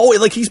 He was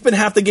always like he spent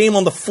half the game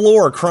on the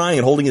floor crying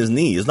and holding his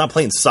knee. He's not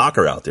playing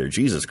soccer out there.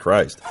 Jesus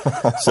Christ.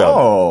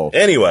 So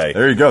anyway,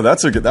 There you go.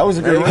 That was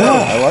a good round.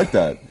 I like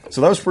that. So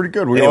that was pretty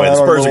good. We all anyway, had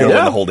the our Spurs are going to little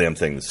win the whole damn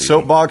thing this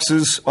season.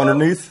 soapboxes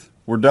underneath.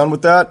 We're done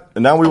with that.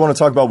 And now we want to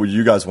talk about what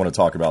you guys want to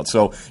talk about.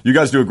 So you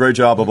guys do a great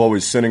job of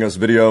always sending us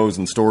videos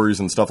and stories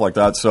and stuff like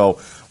that. So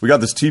we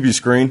got this TV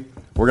screen.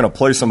 We're going to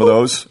play some of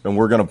those, and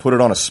we're going to put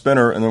it on a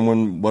spinner, and then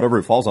when whatever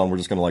it falls on, we're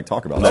just going to like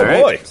talk about it. Oh, All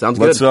right. boy. Sounds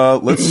good.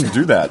 Let's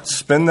do that.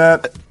 Spin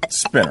that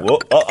spinner. Whoa,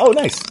 oh,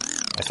 nice.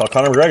 I saw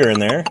Conor McGregor in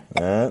there.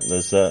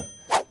 There's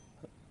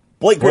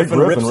Blake Griffin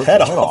rips his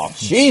head off.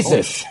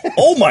 Jesus.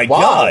 Oh, my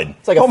Wow. God.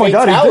 It's like a Oh my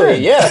God, he fatality.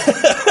 did. Yeah.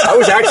 I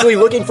was actually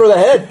looking for the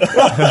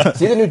head.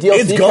 See the new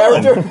DLC It's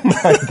gone. character?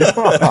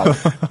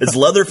 It's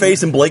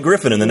Leatherface and Blake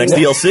Griffin in the next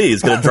DLC.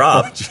 It's going to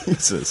drop.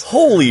 Jesus.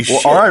 Holy Well,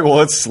 shit. all right. Well,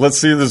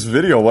 let's see this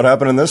video. What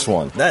happened in this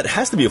one? That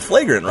has to be a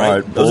flagrant, right? All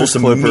right, Those are Bulls,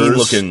 some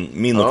Clippers.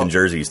 mean looking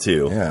jerseys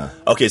too. Yeah.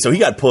 Okay, so he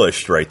got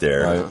pushed right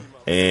there, Right.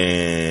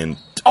 and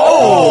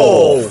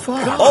oh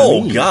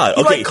god,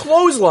 He okay. like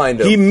clotheslined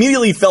him. He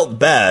immediately felt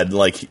bad.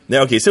 Like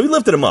okay, so he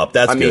lifted him up.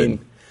 That's I good. mean,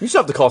 you still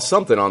have to call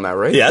something on that,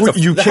 right? Yeah, that's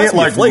You that has can't to be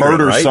a like flagrant,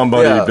 murder right?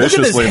 somebody Yeah. Look at his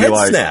viciously and head be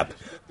like, snap.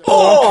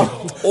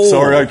 Oh.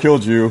 sorry, I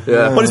killed you.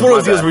 Yeah. But it's one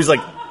of those My deals bad. where he's like,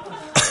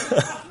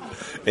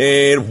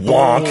 and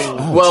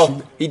wonk.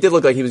 Well, he did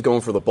look like he was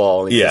going for the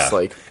ball. And he Yeah, just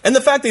like, and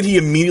the fact that he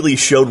immediately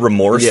showed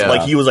remorse, Yeah.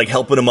 like he was like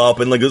helping him up,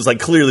 and like it was like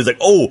clearly he's like,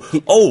 oh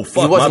fuck,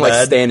 he wasn't my like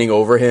bad. standing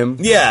over him.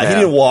 Yeah, he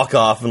didn't walk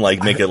off and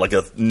like make it like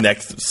a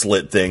neck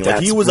slit thing. Like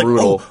he That's was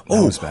brutal. like,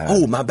 That was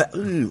bad. my bad.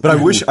 Ooh. But I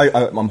wish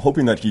I'm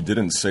hoping that he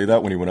didn't say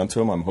that when he went up to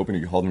him. I'm hoping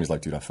he called him. He's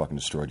like, dude, I fucking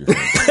destroyed your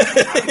head.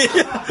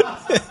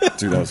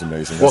 Dude, that was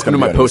amazing. That's Welcome to gonna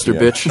my be on poster,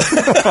 ESPN.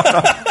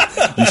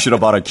 bitch. You should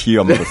have bought a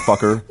Kia,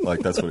 motherfucker.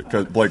 Like that's what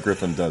 'cause Blake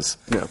Griffin does.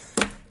 Yeah.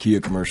 Kia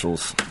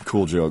commercials.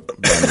 Cool joke.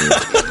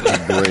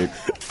 Great.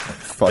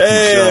 Fucking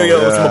Hey, show. there you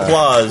go. Yeah. Some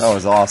applause. That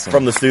was awesome.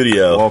 From the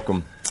studio.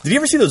 Welcome. Did you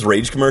ever see those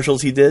Rage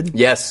commercials he did?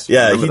 Yes.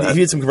 Yeah, remember he that.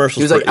 did some commercials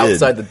He was like for id.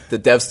 outside the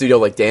dev studio,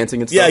 like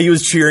dancing and stuff. Yeah, he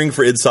was cheering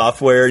for id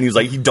Software, and he was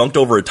like, he dunked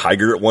over a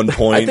tiger at one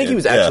point. I think he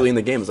was actually in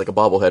the game as like a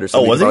bobblehead or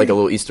something. was he? Like a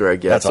little Easter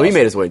egg. Yeah. That's So he awesome.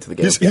 made his way to the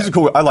game. He's a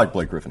cool. I like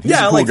Blake Griffin. He's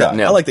Yeah, a I cool like guy.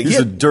 that. I like that. He's He a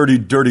had-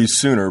 dirty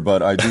Sooner,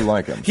 but I do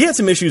like him. He had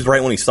some issues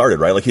right when he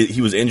started, right? Like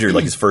he was injured,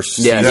 like his first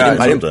Yeah, season he,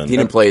 or didn't, something. he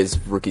didn't play his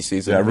rookie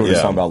season. Yeah, everybody's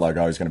Yeah. talking about like,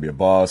 oh, he's going to be a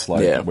bust,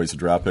 like Yeah. wasted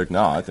draft pick.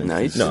 No, I think No,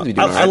 he's- No, He's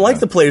doing I alright. like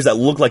the players that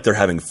look like they're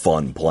having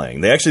fun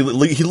playing. They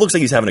actually, he looks like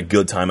he's having a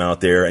good time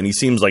out there, and he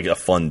seems like a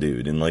fun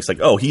dude. And like, it's like,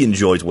 oh, he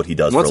enjoys what he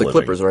does. Well, for it's a the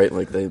living. Clippers, right?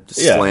 Like they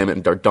just Yeah. slam it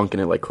and start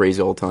dunking it like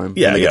crazy all the time.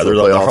 Yeah, Then they yeah, get to they're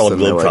the like the playoffs Harlem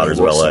and they're Globetrotters of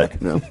 "We're LA."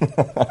 suck." No,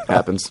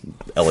 happens.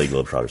 LA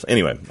Globetrotters.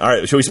 Anyway, all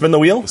right, shall we spin the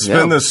wheel? Spin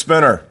Yeah. the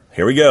spinner.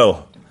 Here we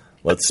go.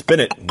 Let's spin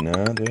it. No,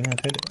 do we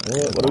not hit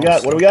it? What do we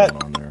got? What do we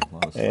got? On there.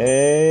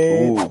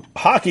 Hey, Ooh.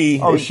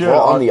 hockey. Oh shit!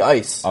 Ball on the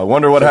ice. I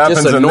wonder what So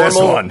happens just a in this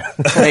normal one.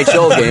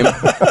 NHL game.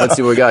 Let's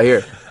see what we got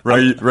here.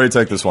 Ready to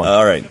take this one.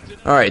 All right.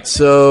 All right,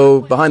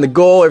 so behind the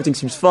goal, everything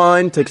seems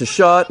fine. Takes a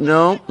shot.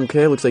 No.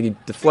 Okay, looks like he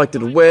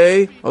deflected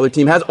away. Other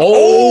team has.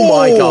 Oh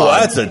my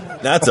God.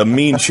 That's a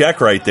mean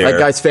check right there. That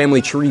guy's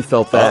family tree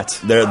felt that.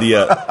 They're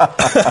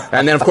the.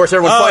 And then, of course,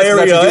 everyone fights.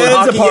 Here we go.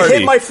 Hockey. You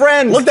hit my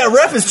friend. Look, that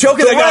ref is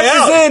choking the guy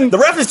out. Is in. The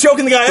ref is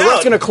choking the guy out. The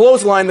ref's going to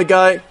clothesline the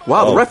guy.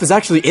 Wow, the ref is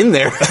actually in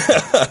there.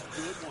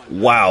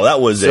 Wow, that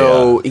was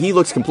so he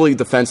looks completely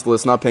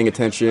defenseless, not paying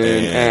attention,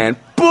 and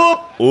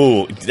boop!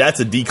 Ooh, that's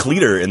a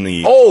decleater in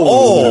the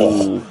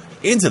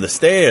into the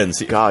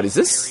stands. God, is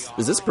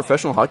this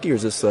professional hockey or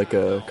is this like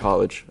a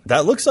college?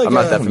 That looks like I'm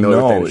not that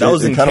familiar with that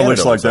was it in kind of Canada,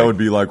 looks like that would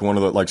be like one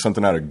of the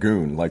something out of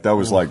Goon. Like that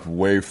was like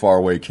way far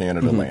away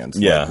Canada lands,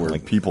 yeah, where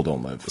people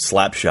don't live.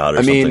 Slap shot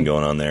or something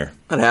going on there.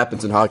 That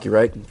happens in hockey,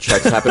 right?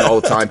 Checks happen all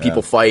the time.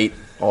 People fight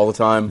all the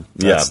time.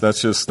 That's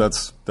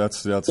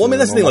Well, I mean,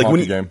 that's the thing. Like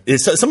when game.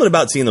 it's something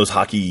about seeing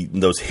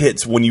those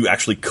hits when you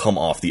actually come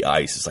off the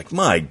ice. It's like,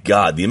 my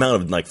God, the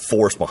amount of like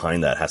force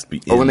behind that has to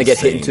be. Or when they get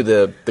hit into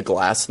the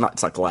glass,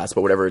 it's not glass,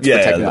 but whatever, it's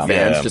protecting the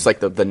fans. Just like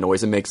the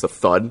noise it makes, the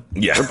thud.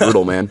 Yeah, they're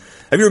brutal, man.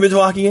 Have you ever been to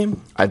a hockey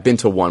game? I've been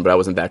to one, but I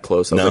wasn't that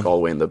close. I was like all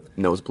the way in the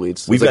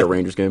nosebleeds. It was like a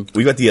Rangers game.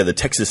 We've got the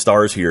Texas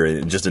Stars here,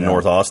 in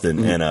North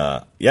Austin, and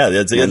they're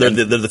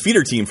the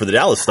feeder team for the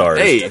Dallas Stars.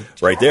 Hey,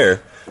 right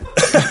there.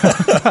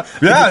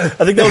 Yeah,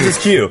 I think that was his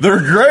cue. They're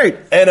great,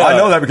 and I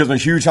know that because I'm a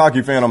huge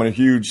hockey fan. I'm a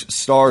huge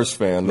Stars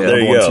fan. The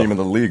number one team in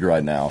the league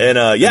right now, and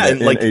in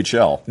like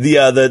HL.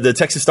 The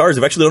Texas Stars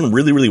have actually done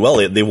really, really well.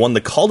 They won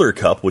the Calder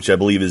Cup, which I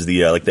believe is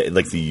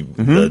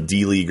the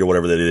D League or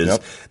whatever that is.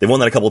 Yep. They won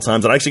that a couple of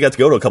times, and I actually got to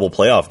go to a couple of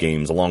playoff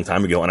games a long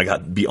time ago, and I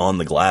got beyond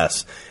the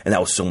glass, and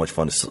that was so much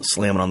fun,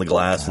 slamming on the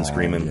glass and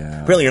screaming.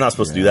 Yeah. Apparently, you're not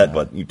supposed to do that,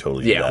 but you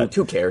totally do that.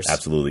 Who cares?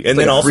 Absolutely. It's And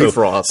like then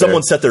also, someone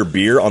there. set their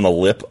beer on the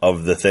lip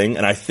of the thing,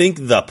 and I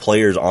think the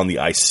players on the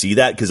ice see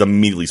that because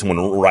immediately someone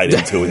right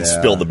into it and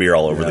spilled the beer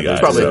all over the ice. It's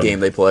probably a game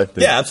they play.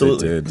 Yeah,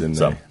 absolutely. They did, didn't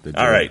so, they? They did.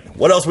 All right,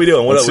 what else are we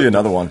doing? Let's see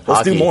another one.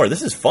 Let's do Hockey. more.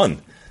 This is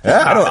fun.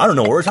 Yeah. I don't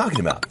know what we're talking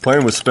about.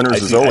 Playing with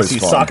spinners is always I see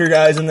fun. soccer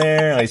guys in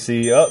there. I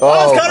see. It's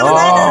Conor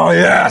McGregor. Oh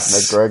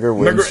yes, McGregor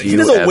wins. He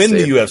doesn't win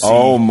the UFC.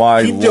 Oh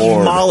my He Lord.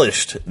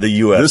 demolished the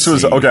UFC. This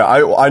was okay.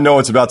 I know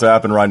it's about to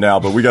happen right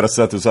now, but we got to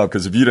set this up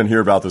because if you didn't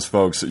hear about this,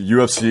 folks,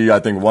 UFC, I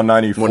think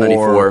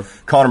 194.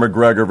 Conor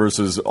McGregor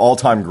versus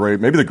all-time great,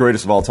 maybe the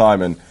greatest of all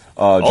time, and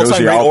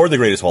all-time great or the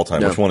greatest of all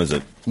time. Yeah. Which one is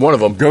it? One of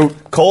them.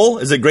 GOAT. Cole,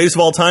 is it greatest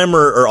of all time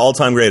or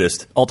all-time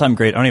greatest? All-time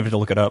great. I don't even have to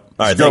look it up.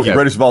 All right, GOAT, thank you.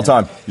 greatest of all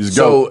time. He's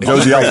GOAT.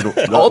 Josie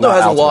Aldo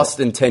hasn't lost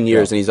in 10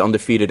 years, and he's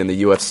undefeated in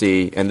the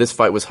UFC. And this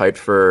fight was hyped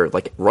for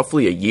like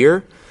roughly a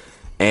year,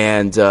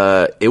 and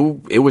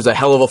it was a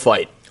hell of a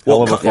fight.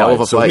 Hell of a fight.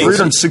 So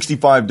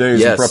 365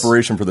 days in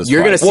preparation for this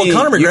you're fight. Gonna see,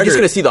 Conor McGregor, you're just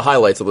going to see the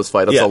highlights of this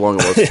fight. That's how long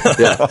it was.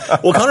 Yeah.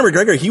 Well, Conor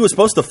McGregor, he was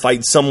supposed to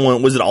fight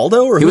someone. Was it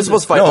Aldo? Or he was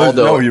supposed to fight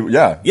Aldo.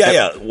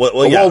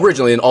 Well,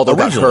 originally, and Aldo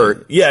got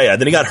hurt. Yeah.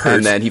 Then he got hurt.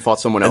 And then he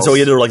fought someone else. And so he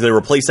had to they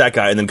replace that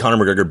guy, and then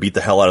Conor McGregor beat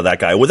the hell out of that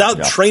guy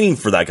without training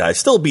for that guy.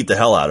 Still beat the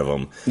hell out of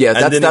him. Yeah,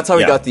 that's how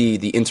he got the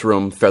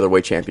interim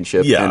featherweight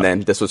championship. Yeah. And then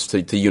this was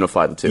to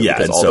unify the two. Yeah,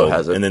 because and Aldo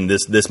has it. And then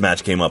this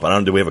match came up.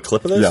 Do we have a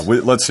clip of this? Yeah,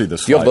 let's see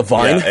this. Do you have the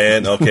Vine? Yeah,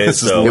 and okay,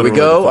 so here we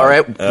go. All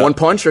right, one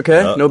punch.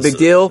 Okay, no big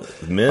deal.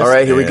 All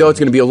right, here we go. It's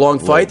going to be a long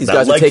fight. These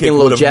guys are taking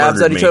little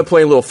jabs at each other,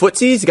 playing little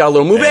footsies. You got a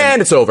little move,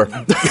 and it's over.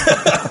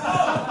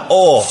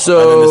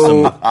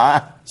 So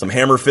some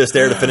hammer fist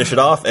there to finish it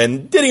off,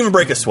 and didn't even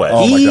break a sweat.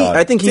 Oh my God.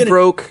 I think he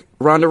broke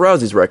Ronda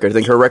Rousey's record. I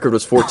think her record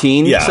was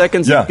 14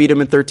 seconds. Yeah. He beat him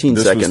in 13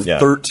 This seconds. was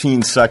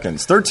 13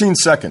 seconds. 13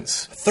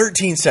 seconds.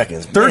 13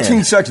 seconds.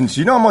 13 seconds.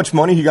 Do you know how much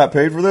money he got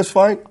paid for this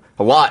fight?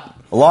 A lot.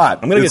 A lot.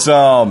 I'm gonna get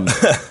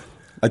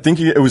I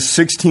think it was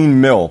 16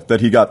 mil that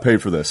he got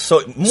paid for this.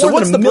 So more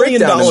what's than the $1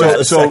 million breakdown?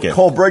 a second. So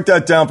Cole, break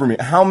that down for me.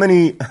 How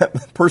many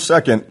per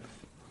second?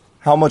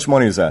 How much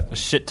money is that? A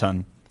shit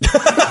ton.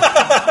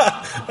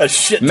 A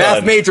shit ton.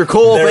 Math major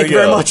Cole, There thank you you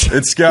very go. much.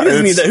 It's got. He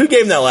doesn't need that. Who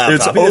gave him that laptop?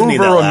 It's He doesn't need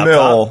that over a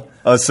laptop. mil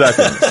a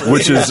second,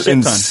 which is Shit ton.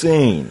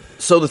 insane.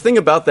 So the thing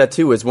about that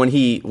too is when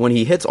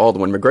he hits Aldo,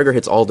 when McGregor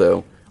hits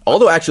Aldo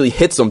actually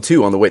hits him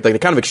too on the way. Like they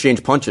kind of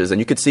exchange punches, and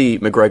you could see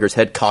McGregor's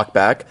head cock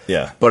back.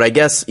 Yeah. But I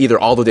guess either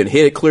Aldo didn't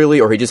hit it clearly,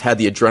 or he just had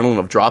the adrenaline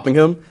of dropping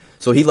him.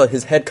 So he let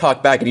his head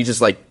cock back, and he just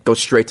like goes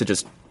straight to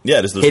just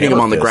just those hitting him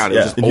hammer on the fists. ground. Yeah.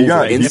 It was just And he over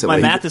got- if instantly.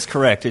 If my math is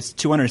correct, it's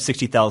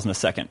 260,000 a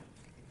second.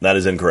 That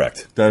is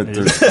incorrect.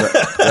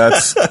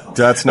 That's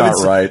not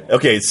right.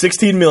 Okay,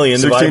 16 million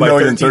 16 divided by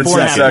million, 13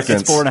 13 seconds.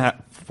 seconds. It's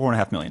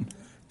 4.5 million.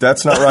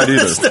 That's not right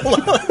either.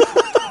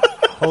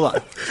 Hold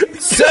on.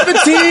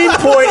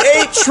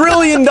 $17.8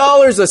 trillion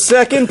a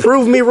second.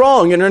 Prove me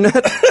wrong, Internet.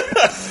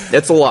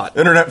 It's a lot.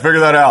 Internet, figure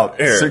that out.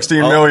 Here,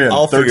 16 million,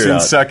 I'll figure it 13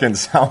 out.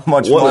 seconds. How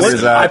much What- money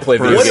is that? I play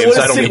per- video games.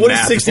 I don't need what is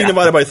math. 16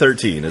 divided by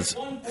 13? It's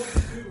hang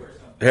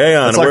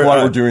on. That's like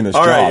why we're doing this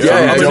all job. right, So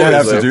yeah, we don't have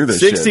exactly. to do this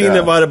 16 shit.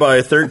 divided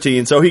by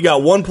 13. So he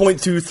got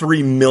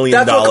 $1.23 million.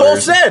 That's what Cole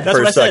said. That's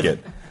per what I said. second.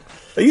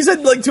 You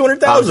said like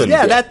 200,000.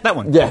 Yeah, that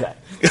one. Yeah.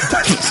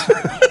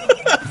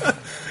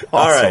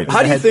 All right.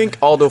 How do you think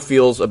Aldo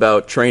feels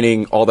about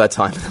training all that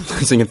time and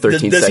losing in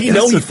 13 Does seconds? he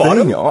know he fought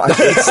him?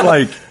 It's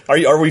like,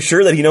 Are we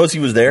sure that he knows he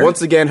was there?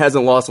 Once again,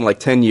 hasn't lost in like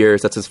 10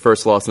 years. That's his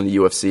first loss in the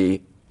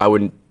UFC. I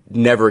would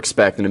never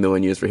expect in a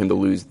million years for him to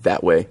lose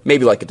that way.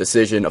 Maybe like a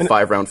decision, a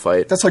 5-round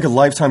fight. that's like a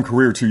lifetime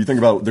career, too. You think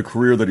about the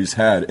career that he's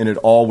had, and it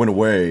all went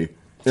away in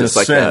Just a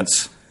like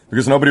sense.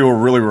 Because nobody will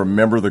really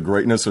remember the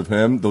greatness of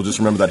him. They'll just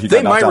remember that he They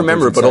got knocked might out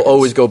remember it, 13 but it'll seconds.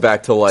 always go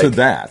back to like... To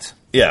that.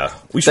 Yeah.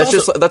 We should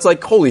That's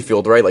like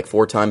Holyfield, right? Like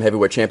 4-time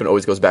heavyweight champion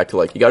always goes back to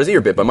like, he got his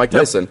ear bit by Mike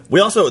Tyson. They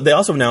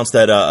also announced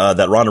that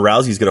that Ronda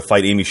Rousey's going to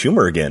fight Amy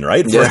Schumer again,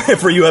 right?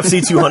 For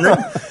UFC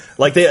 200.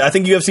 I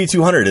think UFC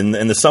 200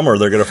 in the summer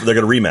they're gonna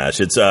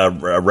shoot It's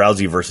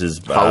Rousey versus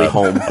Holly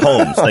Holm.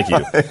 Holmes. Thank you.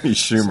 Amy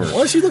Schumer.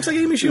 Well, she looks like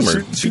Amy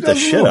Schumer. She Beat the does a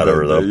shit little out of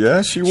her bit, though.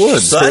 Yeah, she would.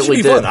 So that should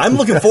be Certainly fun. did. I'm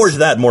looking forward to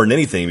that more than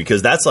anything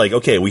because that's like,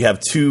 okay, we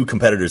have two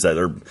competitors that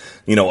are,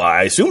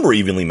 I assume we're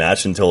evenly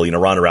matched until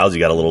Ronda Rousey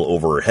got a little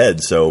over her head.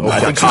 So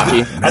I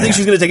think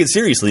she's going to take it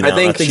seriously now. I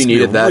think she it's gonna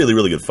needed be a that. really,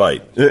 really good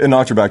fight. It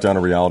knocked her back down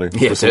to reality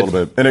Yeah, just it a did.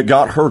 little bit. And it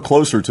got her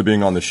closer to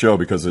being on the show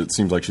because it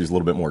seems like she's a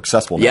little bit more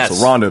accessible now. Yes.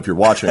 So, Rhonda, if you're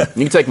watching. You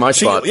can take my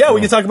spot. Yeah,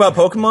 we can talk about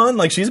Pokemon.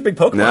 Like she's a big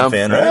Pokemon No.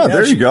 fan, right? Yeah,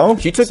 there you go.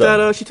 She took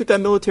that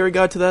military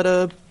guy to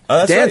that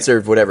that's dance right.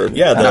 or whatever.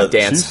 Yeah, not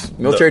dance.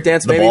 Military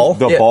dance, the maybe? ball?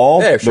 The Yeah.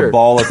 ball? Yeah, sure. The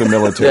ball at the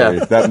military.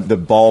 Yeah. The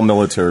ball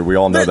military. We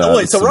all know that.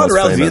 Wait, It's so the Ronda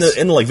most Rousey famous.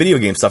 into like video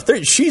game stuff,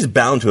 she's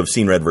bound to have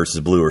seen Red versus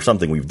Blue or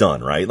something we've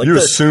done, right? Like You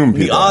assume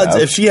the people odds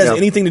have. if she has Yeah.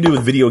 anything to do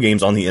with video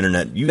games on the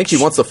internet, I think she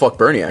wants to fuck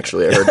Bernie,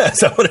 actually, I heard. Is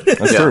that what it is?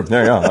 That's true.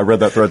 Yeah, I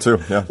read that thread too.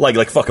 Yeah.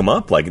 Like fuck him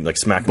up, like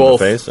smack him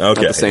Both in the face. at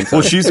Okay, the same time.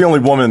 Well, she's the only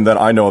woman that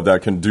I know of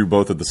that can do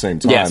both at the same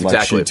time. Yes, Like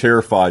exactly. she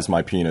terrifies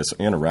my penis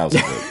and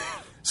arouses it.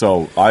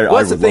 So I Well, would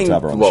that's love the thing. to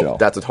have her on the Well, show.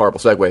 that's a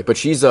horrible segue, but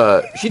she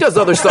does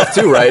other stuff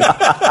too, right?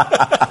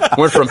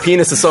 Went from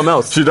penis to something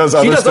else. She does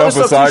other stuff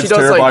too. besides She does,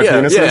 terrify yeah,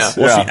 penises? Yeah.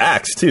 Well, she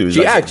acts too.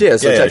 She acts, yeah.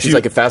 So she's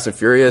like in Fast and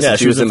Furious. Yeah, and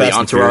she was in the Fast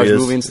and Entourage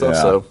Furious. movie and stuff.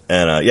 Yeah. So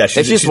and if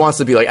she just wants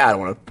to be like, I don't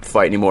want to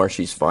fight anymore,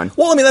 she's fine.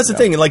 Well, I mean, that's the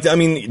thing. Like, I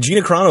mean,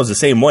 Gina Carano's the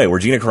same way. Where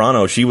Gina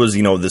Carano, she was,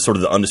 the sort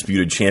of the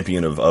undisputed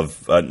champion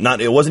of not.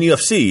 It wasn't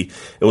UFC.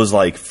 It was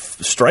like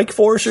Strike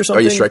Force or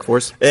something. Oh, yeah, Strike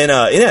Force. And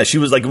yeah, she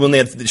was like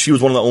she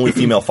was one of the only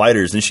female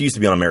fighters, and she used to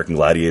be on American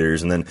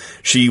Gladiators, and then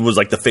she was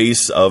like the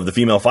face of the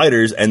female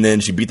fighters, and then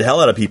she beat the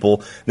hell out of people.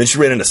 And then she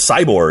ran into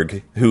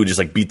Cyborg, who just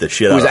like beat the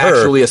shit out of her. Who's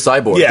actually a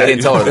cyborg. Yeah, They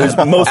didn't tell her it was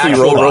that. mostly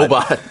Actual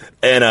robot.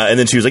 And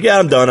then she was like, "Yeah,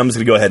 I'm done. I'm just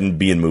going to go ahead and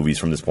be in movies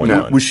from this point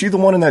on." Was she the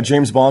one in that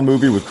James Bond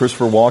movie with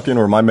Christopher Walken,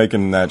 or am I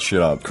making that shit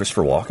up?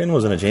 Christopher Walken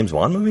was in a James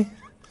Bond movie?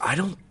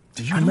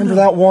 Do you remember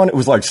that one? It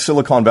was like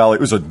Silicon Valley.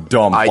 It was a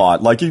dumb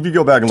plot. Like, if you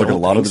go back and look at a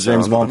lot of the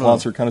James Bond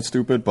plots are kind of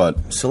stupid,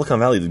 but... Silicon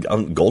Valley,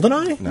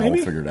 GoldenEye, No, maybe?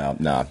 we'll figure it out.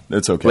 Nah,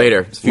 it's okay. Later.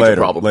 It's a future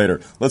problem. Later.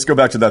 Let's go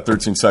back to that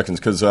 13 seconds,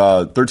 because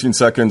 13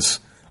 seconds,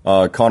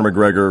 Conor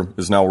McGregor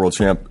is now world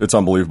champ. It's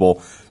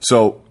unbelievable.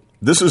 So...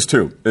 This is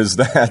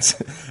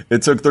that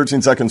it took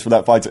 13 seconds for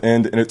that fight to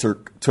end, and it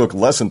took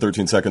less than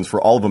 13 seconds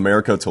for all of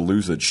America to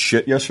lose its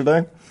shit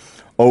yesterday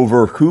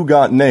over who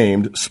got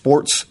named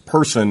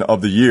Sportsperson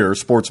of the Year,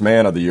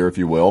 Sportsman of the Year, if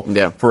you will,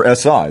 for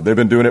SI. They've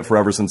been doing it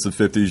forever since the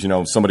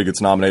 50s. Somebody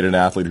gets nominated, an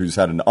athlete who's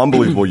had an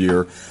unbelievable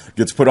year,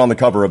 gets put on the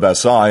cover of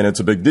SI, and it's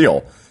a big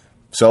deal.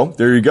 So,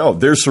 there you go.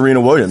 There's Serena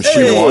Williams.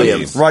 She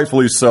won,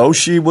 rightfully so.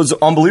 She was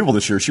unbelievable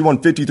this year. She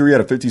won 53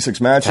 out of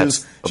 56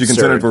 matches. She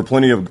contended for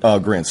plenty of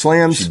Grand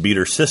Slams. She beat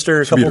her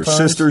sister a couple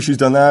times. She's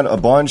done that a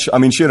bunch. I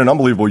mean, she had an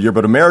unbelievable year,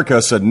 but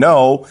America said,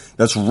 no,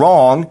 that's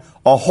wrong.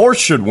 A horse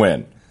should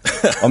win.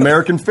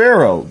 American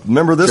Pharaoh.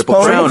 Remember this Triple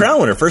pony? Triple Crown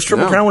winner. First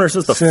Triple Crown winner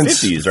since the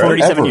 50s, right?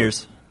 37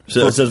 years.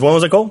 So it says, when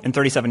was it called? In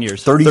 37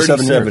 years.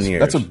 37 years.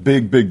 That's a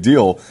big, big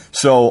deal.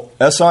 So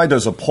SI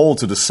does a poll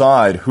to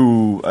decide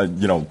who,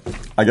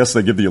 I guess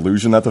they give the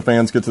illusion that the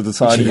fans get to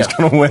decide who's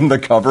going to win the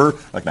cover.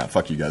 Like, nah,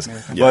 fuck you guys.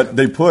 But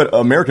they put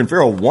American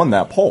Pharaoh won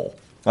that poll.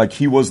 Like,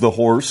 he was the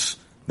horse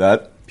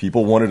that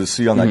people wanted to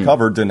see on that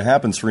cover. Didn't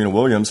happen. Serena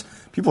Williams.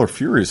 People are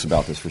furious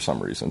about this for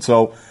some reason.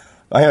 So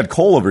I had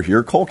Cole over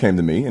here. Cole came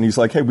to me, and he's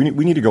like, hey, we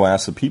need to go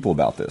ask the people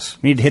about this.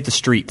 We need to hit the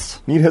streets.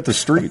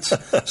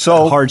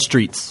 So hard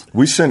streets.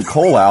 We sent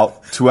Cole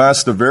out to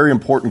ask the very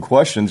important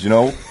questions.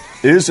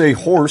 Is a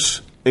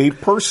horse a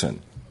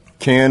person?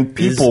 Can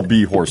people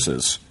be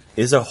horses?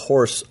 Is a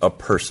horse a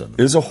person?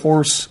 Is a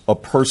horse a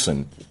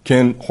person?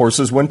 Can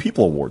horses win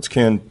people awards?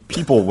 Can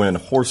people win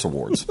horse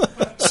awards?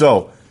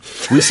 So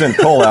we sent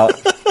Cole out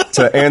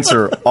to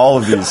answer all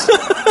of these.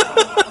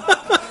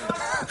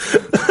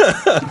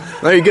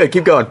 No, you're good.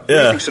 Keep going. Yeah. Who do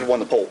you think should have won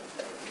the poll?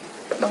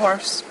 The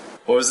horse.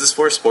 What was this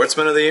for?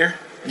 Sportsman of the Year?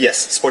 Yes,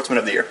 Sportsman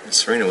of the Year.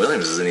 Serena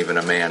Williams isn't even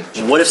a man.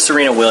 What if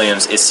Serena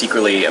Williams is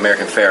secretly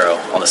American Pharaoh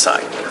on the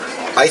side?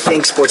 I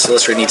think Sports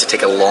Illustrated needs to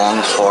take a long,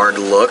 hard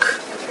look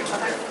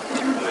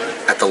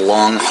at the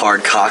long,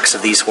 hard cocks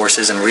of these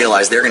horses and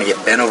realize they're going to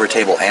get bent over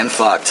table and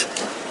fucked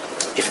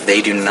if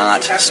they do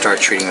not start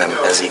treating them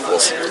as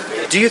equals.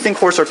 Do you think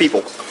horse are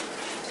people?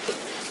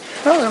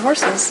 Oh, they're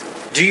horses.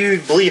 Do you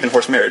believe in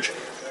horse marriage?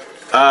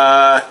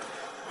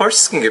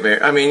 Horses can get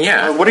married. I mean,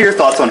 yeah. What are your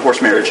thoughts on horse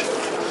marriage?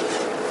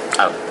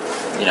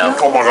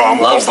 Oh my God,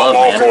 I'm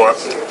all for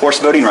it. Horse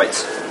voting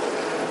rights.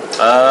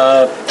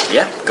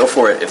 Yeah, go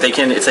for it. If they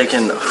can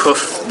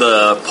hoof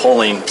the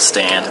polling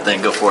stand,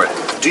 then go for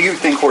it. Do you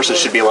think horses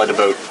should be allowed to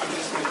vote?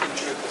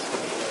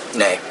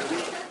 Nay.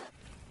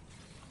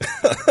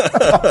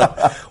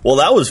 Well,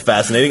 that was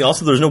fascinating.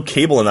 Also, there's no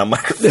cable in that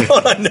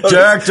microphone. I noticed.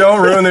 Jack,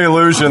 don't ruin the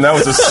illusion. That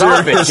was a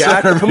serious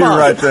interview Come on.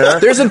 right there.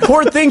 There's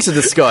important things to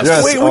discuss.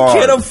 Yes. Wait, we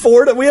can't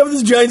afford it. We have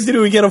this giant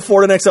studio. We can't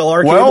afford an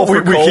XLR cable. Well,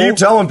 for we Cole. keep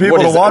telling people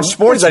to watch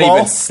Sportsball. What does that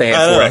even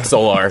stand for,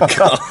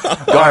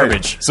 XLR?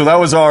 Garbage. Right. So that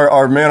was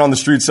our man on the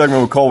street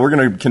segment with Cole. We're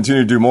going to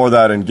continue to do more of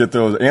that and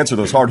answer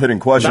those hard hitting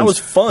questions. That was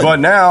fun. But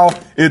now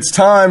it's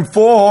time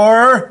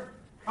for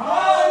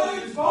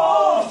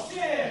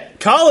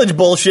College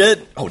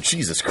bullshit. Oh,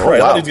 Jesus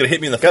Christ. That dude's going to hit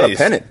me in the Got face. a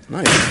pennant.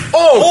 Nice.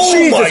 Oh,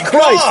 Jesus my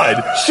Christ.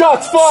 God.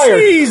 Shots fired.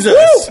 Jesus.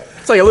 Woo!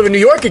 It's like I live in New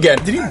York again.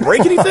 Did you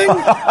break anything?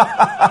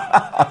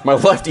 My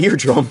left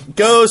eardrum.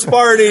 Go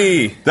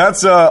Sparty.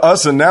 That's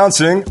us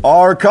announcing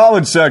our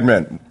college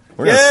segment.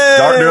 We're going to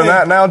start doing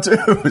that now, too.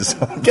 So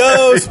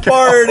Go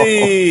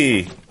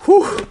Sparty.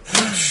 Whew.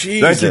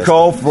 Jesus. thank you,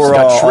 Cole, for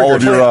all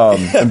of your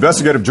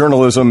investigative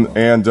journalism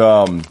and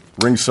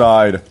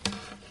ringside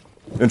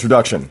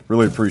introduction.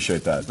 Really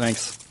appreciate that.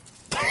 Thanks.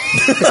 You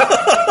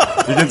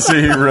can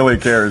see he really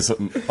cares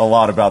a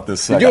lot about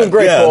this segment. You're doing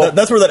great, Yeah, Cole.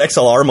 that's where that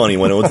XLR money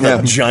went. It was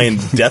that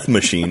giant death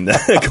machine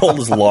that Cole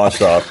just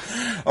launched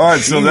off. All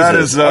right, so that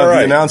is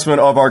the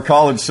announcement of our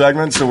college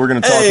segment. So we're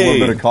going to talk a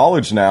little bit of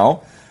college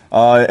now.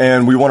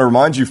 And we want to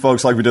remind you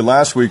folks, like we did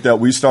last week,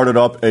 that we started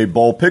up a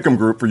bowl pick'em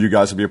group for you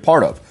guys to be a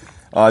part of.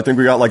 I think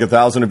we got like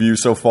 1,000 of you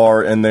so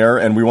far in there,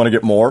 and we want to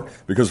get more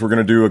because we're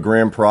going to do a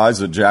grand prize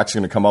that Jack's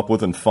going to come up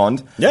with and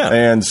fund. Yeah.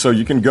 And so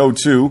you can go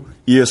to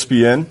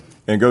ESPN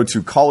and go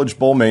to College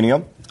Bowl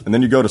Mania, and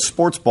then you go to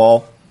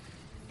Sportsball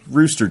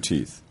Rooster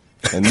Teeth.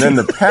 And then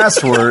the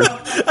password...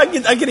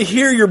 I can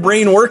hear your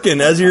brain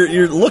working as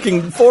you're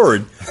looking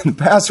forward. The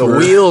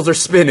password... The wheels are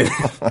spinning.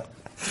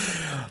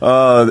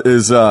 Ray,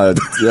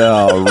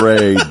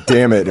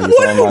 damn it was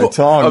on my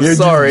tongue. I'm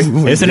sorry.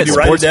 Isn't it you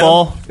write it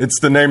Sportsball? It's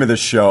the name of the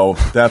show.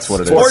 That's what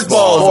it is. Sportsball is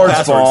the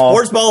password. Sportsball.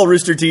 Sportsball,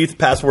 Rooster Teeth,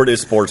 password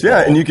is Sportsball. Yeah,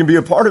 and you can be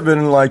a part of it,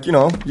 and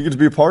you get to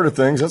be a part of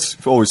things.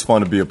 That's always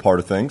fun to be a part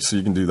of things, so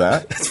you can do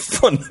that. It's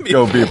fun to be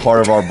Go be a part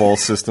of our bowl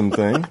system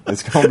thing.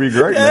 It's going to be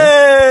great,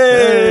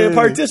 man. Hey,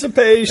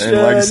 participation. And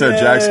like I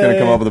said, Jack's going to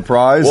come up with a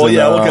prize. Well, and,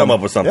 yeah, we'll come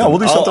up with something. Yeah, we'll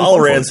do something. I'll fun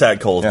for it.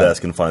 ransack Cole's Yeah.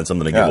 desk and find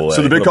something to give away.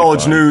 So the big It'll be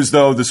college fun. news,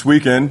 though, this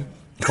weekend,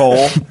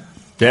 Cole,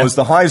 Yeah. was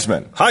the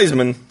Heisman.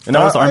 Heisman. And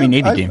That was the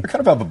Army-Navy game. I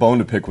kind of have a bone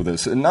to pick with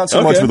this. And not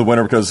so much with the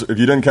winner, because if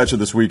you didn't catch it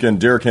this weekend,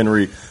 Derrick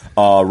Henry,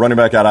 running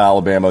back out of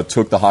Alabama,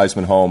 took the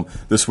Heisman home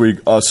this week.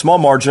 A small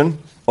margin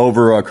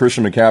over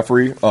Christian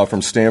McCaffrey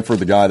from Stanford,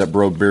 the guy that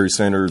broke Barry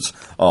Sanders'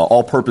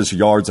 all-purpose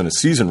yards in a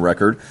season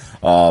record.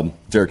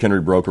 Derrick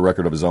Henry broke a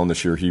record of his own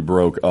this year. He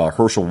broke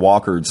Herschel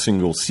Walker's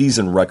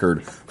single-season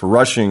record for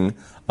rushing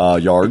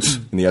yards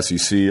in the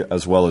SEC,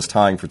 as well as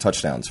tying for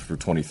touchdowns for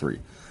 23.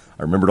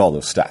 I remembered all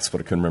those stats, but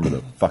I couldn't remember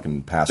the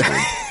fucking password.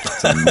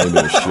 It's the name of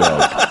the show.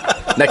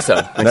 Next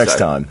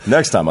time.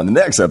 Next time on the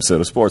next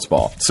episode of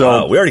Sportsball.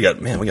 So we already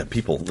got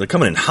people. They're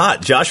coming in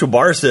hot. Joshua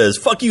Barr says,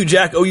 "Fuck you,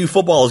 Jack. OU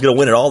football is going to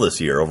win it all this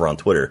year." Over on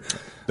Twitter,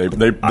 they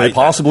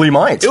possibly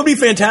might. It would be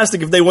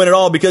fantastic if they win it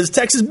all because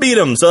Texas beat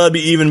them, so that'd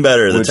be even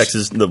better.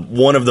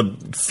 One of the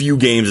few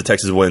games that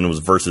Texas won was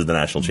versus the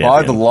national champion.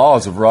 By the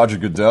laws of Roger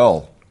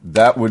Goodell,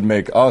 that would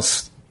make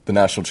us the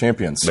national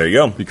champions. There you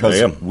go.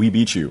 Because we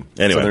beat you.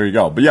 Anyway. So there you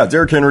go. But yeah,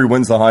 Derrick Henry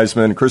wins the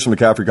Heisman. Christian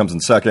McCaffrey comes in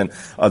second.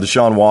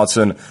 Deshaun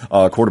Watson,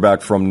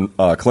 quarterback from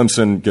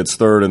Clemson, gets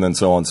third, and then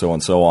so on, so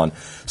on, so on.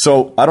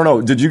 So I don't know.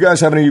 Did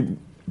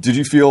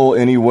you feel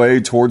any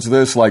way towards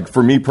this? Like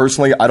for me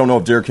personally, I don't know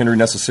if Derrick Henry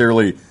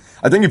necessarily,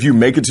 I think if you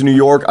make it to New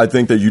York, I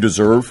think that you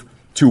deserve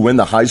to win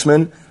the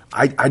Heisman.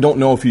 I don't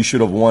know if he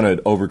should have won it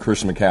over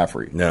Christian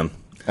McCaffrey. Yeah.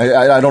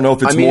 I don't know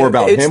if it's more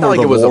about it's him not or like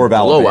the it was war a of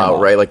Alabama.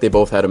 blowout, right? Like they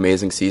both had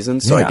amazing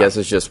seasons, so I Yeah. guess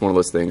it's just one of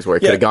those things where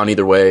it could have gone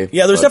either way.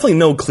 Yeah, there's definitely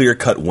no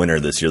clear-cut winner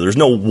this year. There's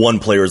no one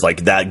player is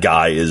like that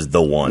guy is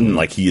the one.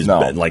 Like he is No,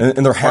 like,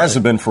 and there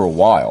hasn't been for a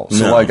while.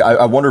 So No.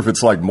 I wonder if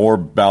it's like more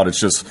about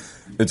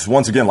it's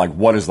once again like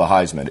what is the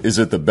Heisman? Is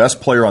it the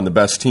best player on the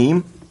best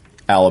team,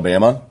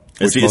 Alabama?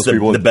 It's which most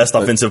the best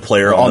offensive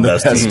player on the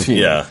best team.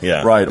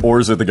 Yeah. Right. Or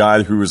is it the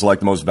guy who is like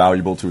the most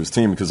valuable to his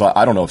team? Because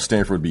I don't know if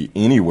Stanford would be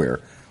anywhere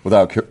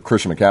without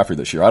Christian McCaffrey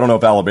this year. I don't know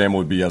if Alabama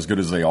would be as good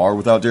as they are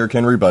without Derrick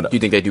Henry, but Do you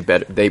think they do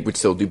better? They would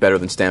still do better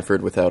than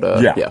Stanford without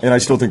yeah, and I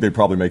still think they'd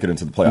probably make it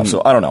into the playoffs.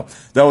 So I don't know.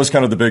 That was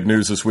kind of the big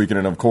news this weekend.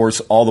 And, of course,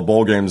 all the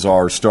bowl games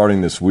are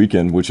starting this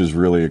weekend, which is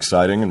really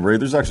exciting. And, Ray,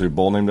 there's actually a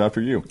bowl named after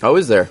you. Oh,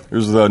 is there?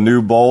 There's the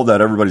new bowl that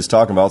everybody's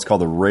talking about. It's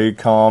called the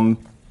Raycom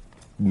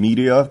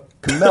Media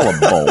Camella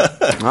Bowl.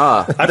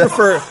 I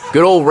prefer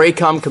Good old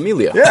Raycom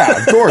Camellia. Yeah,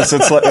 of course.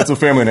 It's a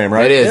family name,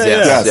 right? It is,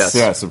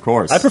 Yes, of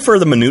course. I prefer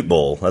the Minute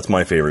Bowl. That's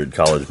my favorite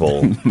college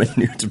bowl.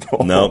 Minute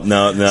Bowl. No,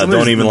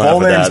 don't even the laugh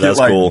bowl at names that. That's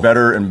get, cool.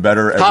 better and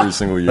better every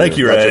single year. Thank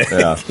you, Ray.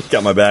 Yeah.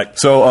 Got my back.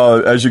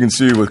 So, as you can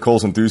see with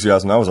Cole's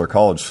enthusiasm, that was our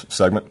college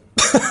segment.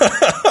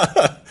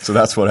 So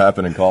that's what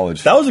happened in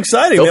college. That was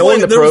exciting. They'll Man. play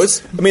in the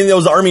pros. There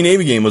was the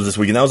Army-Navy game was this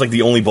weekend. That was like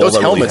the only bowl Those that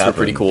really helmets were happened.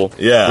 pretty cool.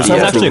 Yeah. It was Yeah,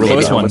 actually a really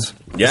close good one. ones.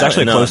 It was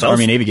actually a close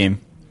Army-Navy game.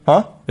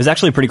 Huh? It was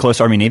actually a pretty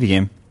close Army-Navy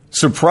game.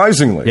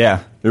 Surprisingly. Yeah.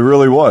 It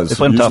really was. They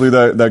played Usually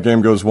that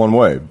game goes one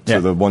way Yeah.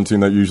 to the one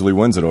team that usually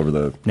wins it over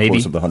the Navy.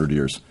 course of the 100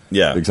 years.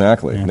 Yeah.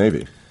 Exactly.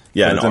 Navy.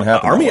 Yeah, But it and didn't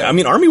happen Army. that way. I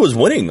mean, Army was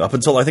winning up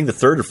until I think the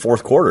third or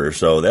fourth quarter,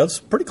 so that's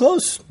pretty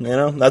close.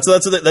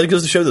 That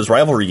goes to show those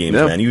rivalry games,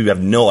 Yeah. man. You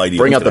have no idea.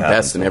 Bring what's out the gonna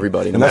best happen. in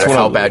everybody, no And that's matter one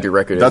how of- bad your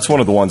record is. That's one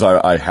of the ones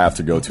I have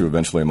to go to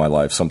eventually in my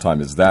life.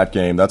 Sometime is that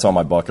game. That's on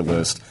my bucket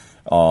list.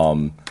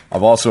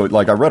 I've also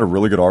I read a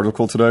really good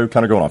article today,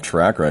 kind of going off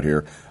track right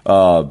here.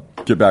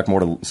 Get back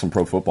more to some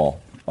pro football.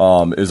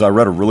 I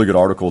read a really good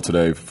article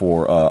today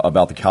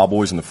about the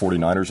Cowboys and the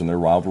 49ers and their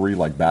rivalry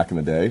back in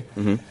the day.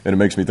 And it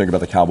makes me think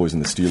about the Cowboys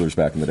and the Steelers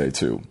back in the day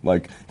too.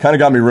 Kind of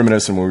got me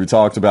reminiscent when we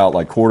talked about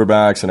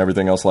quarterbacks and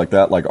everything else like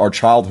that. Our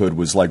childhood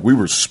was we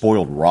were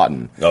spoiled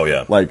rotten. Oh,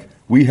 yeah.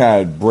 We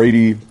had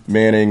Brady,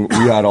 Manning. We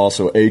had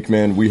also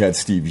Aikman. We had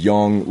Steve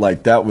Young.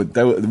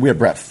 We had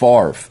Brett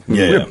Favre. Yeah, we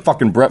yeah. had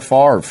fucking Brett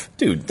Favre.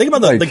 Dude, think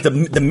about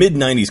the mid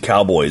 '90s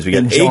Cowboys. We got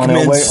And John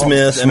Aikman, Elway,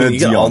 Smith, you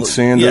got all Deion the-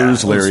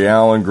 Sanders, yeah, Larry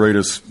Allen,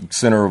 greatest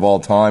center of all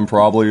time,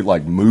 probably.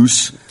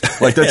 Moose.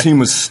 That team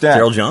was stacked.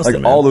 Gerald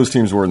Johnston, man. all those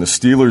teams were in the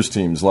Steelers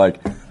teams. It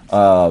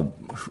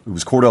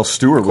was Cordell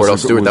Stewart. Cordell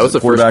Stewart. That was the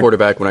first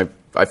quarterback. quarterback when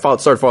I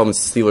started following the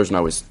Steelers when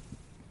I was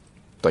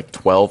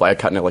 12. I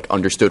kind of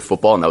understood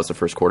football, and that was the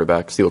first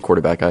Steeler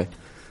quarterback I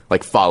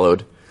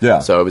followed. Yeah.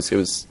 So it was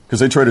Because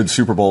they traded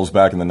Super Bowls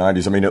back in the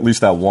 90s. I mean, at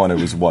least that one, it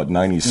was,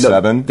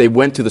 97? No, they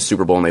went to the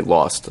Super Bowl and they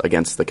lost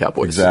against the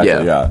Cowboys.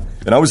 Exactly, yeah.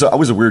 And I was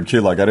a weird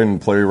kid. I didn't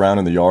play around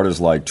in the yard as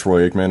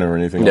Troy Aikman or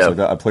anything else like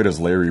that. I played as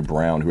Larry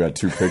Brown, who had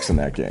 2 picks in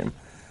that game.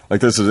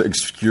 This is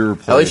obscure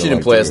play. At least you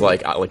didn't play as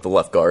the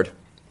left guard.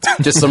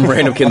 Just some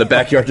random kid in the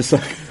backyard, just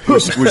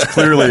which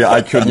clearly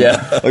I couldn't.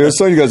 Yeah. I was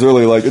telling you guys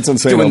earlier, it's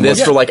insane. doing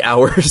this for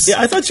hours.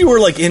 Yeah, I thought you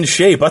were in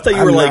shape. I thought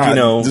you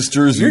were this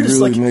jersey you're just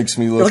really makes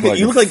me look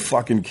you look a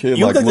fucking kid.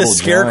 You look like the Little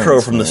scarecrow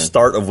Giants, from the man.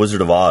 start of Wizard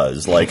of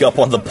Oz, up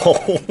on the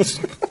poles.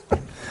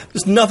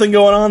 There's nothing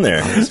going on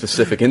there.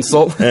 Specific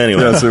insult.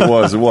 Anyway, Yes,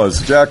 it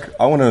was. Jack,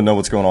 I want to know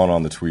what's going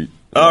on the tweet.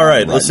 all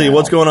right, let's see now.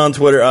 what's going on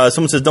Twitter.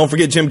 Someone says, "Don't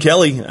forget Jim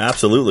Kelly."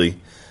 Absolutely.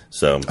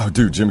 So, Oh,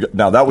 dude, Jim.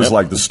 Now that was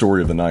the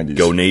story of the '90s.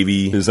 Go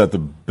Navy. Is that the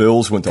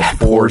Bills went to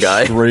poor 4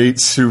 guy. straight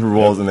Super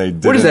Bowls and they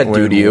didn't What does that do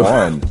win to you?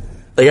 one.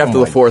 After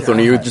Oh the fourth one,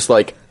 you just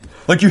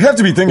You have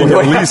to be thinking What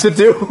at do I least have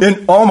to do?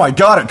 And oh my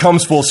god, it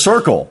comes full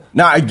circle.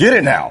 Now I get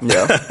it now.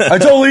 Yeah. I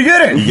totally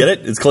get it. you get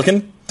it? It's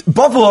clicking.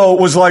 Buffalo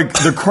was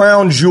the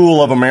crown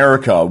jewel of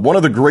America, one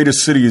of the greatest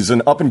cities,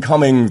 an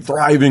up-and-coming,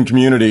 thriving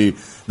community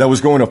that was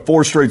going to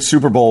 4 straight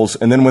Super Bowls,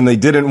 and then when they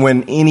didn't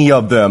win any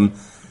of them,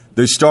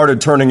 they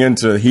started turning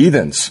into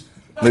heathens.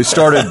 They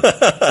started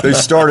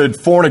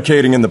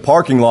fornicating in the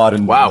parking lot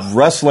and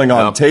wrestling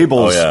on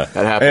tables. Oh, yeah.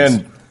 That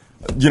happens.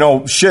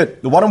 And,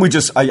 shit, why don't we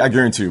just, I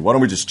guarantee you, why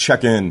don't we just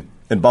check in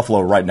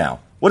Buffalo right now?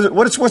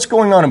 What's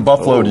going on in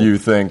Buffalo, do you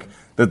think,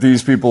 that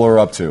these people are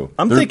up to?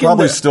 They're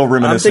probably still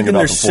reminiscing about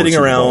they're the 4 sitting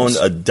Super around Bowls.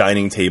 a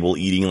dining table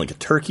eating a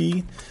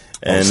turkey,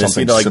 and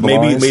something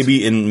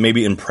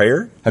maybe in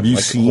prayer. Have you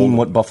seen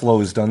what Buffalo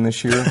has done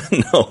this year?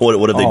 No,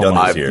 what have they done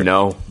this year?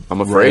 No,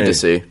 I'm afraid to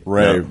see.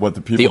 Ray, No. what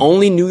the people... The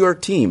only New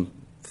York team.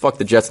 Fuck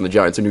the Jets and the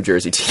Giants are New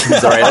Jersey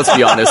teams. All right, let's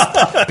be honest.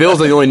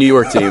 Bills are the only New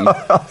York team.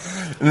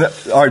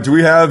 All right, do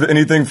we have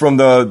anything from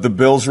the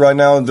Bills right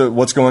now?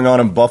 What's going on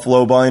in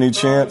Buffalo by any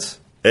chance?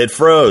 It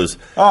froze.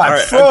 Oh, it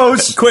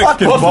froze. Quick,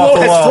 Fucking Buffalo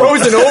Buffalo. has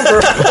frozen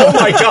over. Oh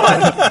my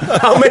god!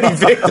 How many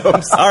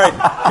victims? All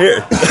right,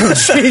 here.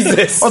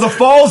 Jesus. Are the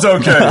falls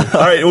okay? All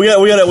right, we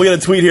got a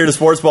tweet here to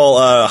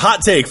Sportsball.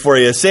 Hot take for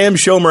you. Sam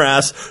Schomer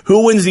asks,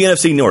 "Who wins the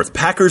NFC North,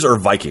 Packers or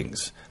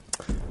Vikings?"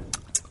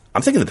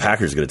 I'm thinking the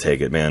Packers are going to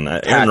take it, man.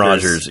 Aaron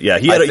Rodgers. Yeah,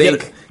 he had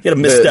a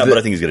misstep, but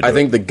I think he's going to do it. I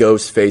think the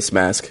ghost face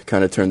mask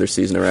kind of turned their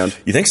season around.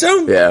 You think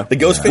so? Yeah. The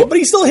ghost face, but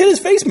he still hit his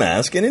face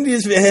mask, and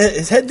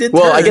his head did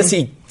Well, turn. I guess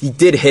he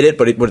did hit it,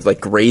 but it would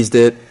grazed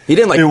it. He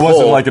didn't It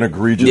pull. wasn't an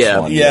egregious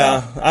one.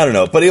 Yeah, I don't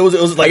know. But it was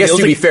I guess it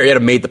was to be fair, he had to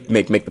make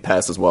the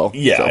pass as well.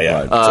 Yeah, So,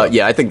 yeah.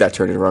 yeah, I think that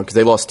turned it around because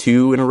they lost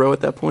 2 in a row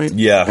at that point.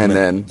 Yeah. And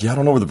then Yeah, I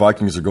don't know where the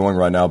Vikings are going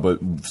right now, but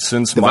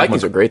since The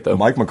Vikings are great, though.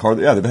 Mike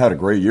McCarthy, they've had a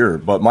great year,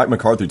 but Mike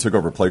McCarthy took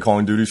over play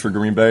calling duties for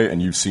Green Bay,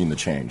 and you've seen the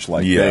change.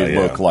 They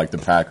look like the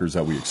Packers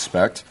that we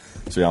expect.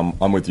 So yeah,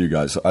 I'm with you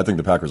guys. I think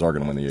the Packers are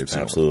going to win the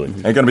AFC. Absolutely.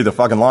 Ain't going to be the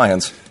fucking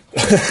Lions.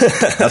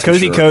 That's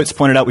Cozy Coates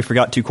pointed out we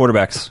forgot 2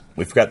 quarterbacks.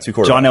 We forgot 2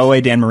 quarterbacks. John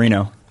Elway, Dan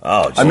Marino.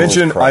 Oh, I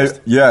mentioned, Christ.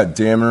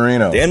 Dan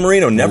Marino. Dan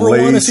Marino never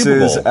won a Super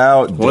Laces Bowl.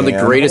 out, one of the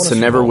Dan. greatest to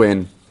never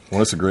win.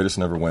 One of the greatest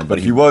to never win. But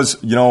he was,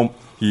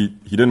 he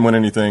didn't win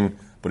anything,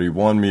 but he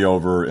won me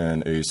over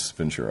in Ace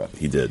Ventura.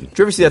 He did. Did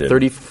you ever see that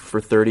 30 for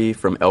 30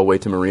 from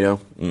Elway to Marino?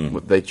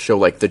 They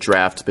show the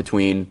draft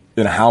between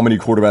And how many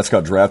quarterbacks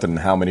got drafted and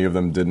how many of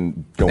them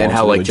didn't go on and to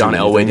how really John do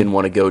Elway anything? didn't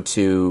want to go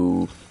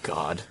to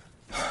God.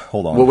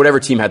 Hold on. Well, whatever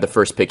team had the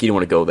first pick, he didn't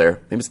want to go there.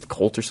 Maybe it's the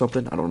Colts or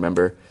something. I don't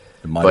remember.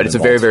 But it's a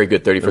very, very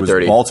good 30 for 30. It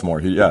was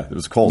Baltimore. It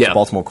was Colts. Yeah.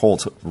 Baltimore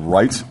Colts.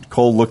 Right?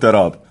 Cole, look that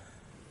up.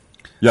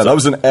 Yeah, that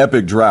was an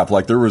epic draft.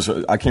 Like, there was,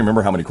 I can't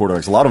remember how many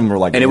quarterbacks. A lot of them were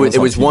like, and it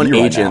was one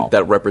agent now.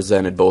 that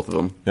represented both of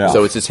them. Yeah.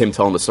 So it's just him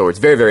telling the story. It's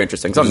very, very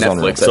interesting. It's on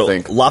Netflix, I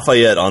think.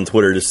 Lafayette on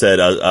Twitter just said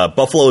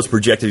Buffalo is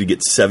projected to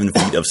get 7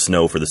 feet of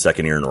snow for the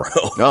second year in a row.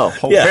 Oh,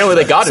 apparently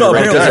they got it. So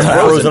apparently it's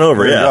frozen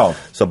over. There you go.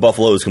 So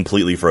Buffalo is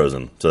completely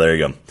frozen. So there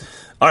you go.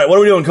 All right, what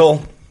are we doing,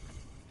 Cole?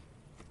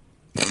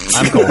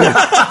 I'm Cole.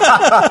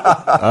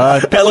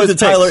 Pat looked at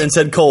Tyler and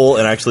said Cole,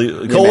 and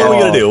actually, Cole, what are we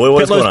going to do?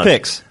 What's going on?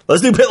 Picks.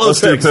 Let's do Pitlow's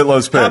picks.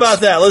 How about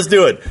that? Let's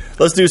do it.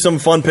 Let's do some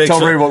fun picks.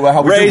 Tell Ray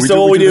how we Ray, do.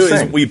 So what we do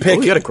is we pick.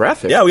 Oh, you got a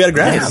graphic. Yeah, we got a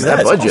graphic. Man,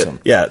 that budget. Awesome.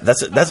 Yeah,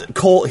 that's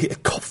Cole.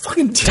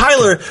 Fucking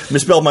Tyler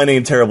misspelled my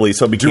name terribly,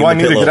 so it became Do I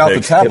need to get out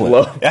the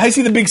tablet? I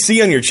see the big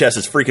C on your chest.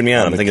 It's freaking me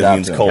out. I'm thinking it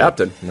means Cole.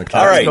 Captain.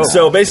 All right,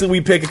 so basically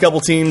we pick a couple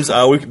teams.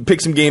 We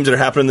pick some games that are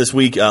happening this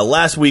week.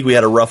 Last week we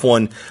had a rough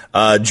one.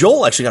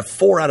 Joel actually got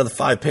 4 out of the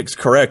 5 picks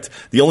correct.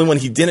 The only one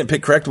he didn't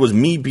pick correct was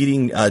me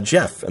beating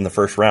Jeff in the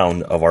first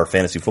round of our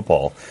fantasy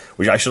football.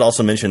 Which I should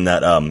also mention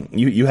that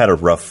you had a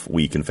rough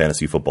week in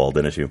fantasy football,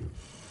 didn't you?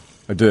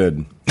 I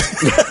did.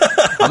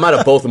 I'm out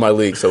of both of my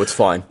leagues, so it's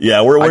fine.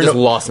 Yeah, I just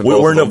lost in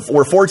both of them.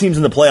 We're 4 teams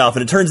in the playoff,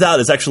 and it turns out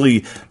it's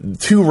actually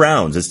 2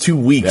 rounds. It's 2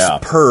 weeks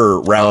per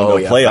round of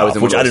playoff,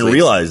 which I didn't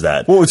realize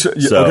that. Well,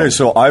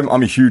 so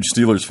I'm a huge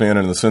Steelers fan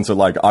in the sense that,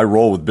 like, I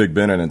roll with Big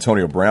Ben and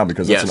Antonio Brown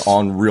because it's an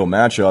unreal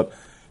matchup.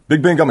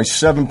 Big Ben got me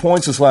 7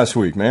 points this last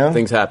week, man.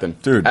 Things happen.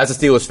 Dude. As a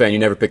Steelers fan, you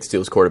never pick the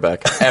Steelers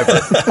quarterback, ever.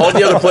 All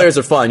the other players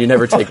are fine. You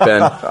never take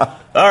Ben. All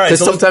right. Because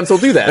sometimes he'll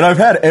do that. And I've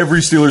had every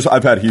Steelers.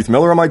 I've had Heath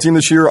Miller on my team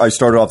this year. I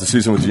started off the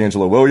season with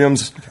D'Angelo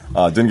Williams.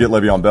 Didn't get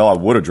Le'Veon Bell. I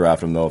would have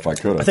drafted him, though, if I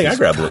could have. I think I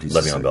grabbed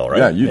Le'Veon Bell, right?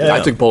 Yeah, you did.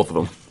 I took both of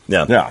them.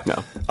 Yeah.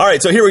 All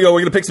right, so here we go. We're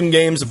going to pick some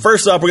games.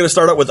 First up, we're going to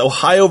start out with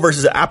Ohio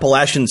versus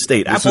Appalachian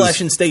State.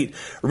 State,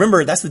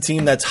 remember, that's the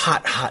team that's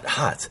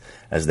hot,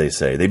 as they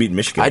say. They beat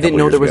Michigan. I didn't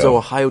know there was an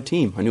Ohio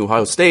team. I knew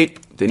Ohio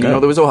State. Didn't know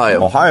there was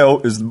Ohio. Ohio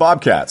is the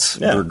Bobcats.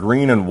 Yeah. They're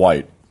green and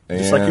white.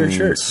 Just like your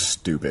shirt.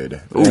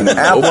 Stupid. Ooh,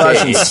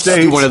 Appalachian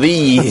State. One of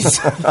these.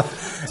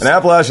 And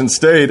Appalachian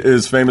State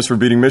is famous for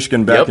beating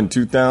Michigan back in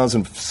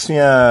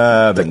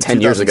 2007. Like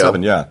 10 years ago.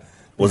 Yeah.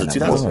 Was it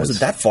 2000? Was it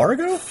that far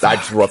ago?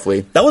 That's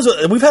roughly. That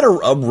was. We've had a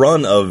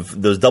run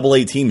of those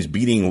AA teams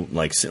beating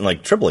like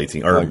AAA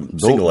team or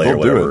single A or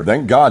whatever.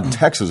 Thank God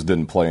Texas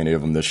didn't play any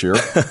of them this year.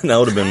 That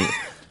would have been.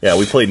 Yeah,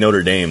 we played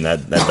Notre Dame,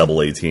 that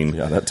AA team.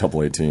 Yeah, that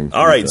AA team.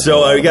 All right,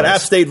 so you got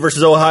App State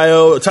versus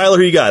Ohio. Tyler,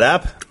 who you got,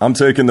 App? I'm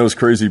taking those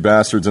crazy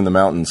bastards in the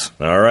mountains.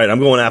 All right, I'm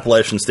going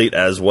Appalachian State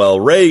as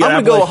well. Ray, you got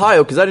I'm going to go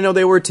Ohio because I didn't know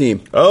they were a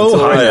team.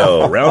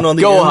 Ohio, round on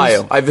the Go ends.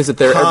 Ohio. I visit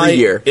there every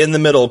year. In the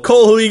middle.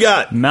 Cole, who you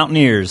got?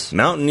 Mountaineers.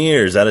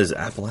 That is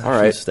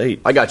Appalachian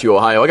State. I got you,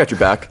 Ohio. I got your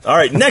back. All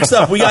right, next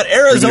up, we got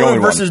Arizona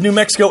versus New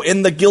Mexico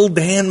in the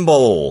Gildan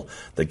Bowl.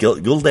 The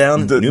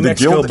Gildan, New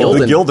Mexico Bowl.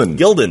 The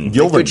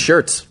Gildan. Good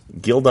shirts.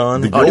 Gildan.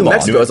 New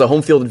Mexico has a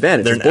home field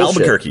advantage. They're in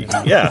Albuquerque.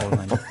 Yeah.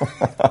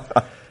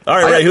 All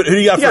right, Ray, who do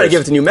you got first? You got to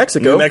give it to New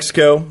Mexico. New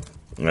Mexico.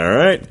 All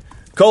right.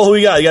 Cole, who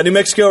you got? You got New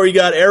Mexico or you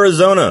got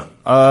Arizona?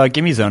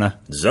 Give me Zona.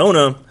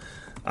 Zona.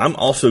 I'm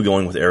also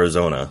going with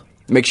Arizona.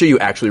 Make sure you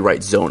actually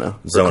write Zona.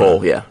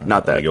 Cole, yeah,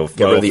 not that. Go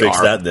Get rid of the fix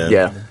R. that then.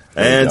 Yeah.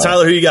 And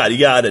Tyler, who you got? You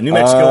got New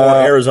Mexico or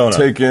Arizona?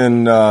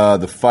 Taking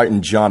the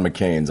fighting John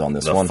McCain's on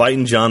this one. The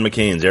fighting John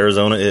McCain's.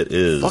 Arizona it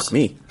is. Fuck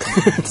me.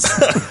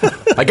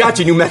 I got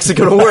you, New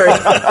Mexico. Don't worry.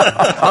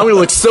 I'm going to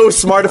look so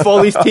smart if all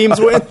these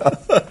teams win.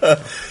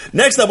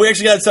 Next up, we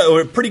actually got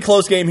a pretty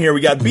close game here.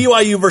 We got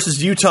BYU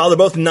versus Utah. They're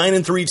both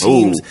 9-3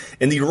 teams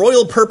in the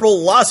Royal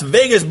Purple Las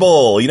Vegas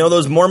Bowl. You know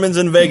those Mormons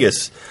in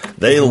Vegas?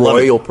 They love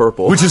Royal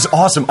Purple, which is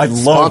awesome. I love.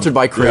 Sponsored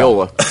by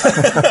Crayola.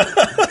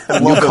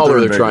 New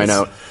color they're trying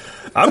out.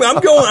 I'm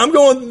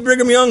going with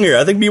Brigham Young here.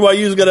 I think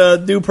BYU's going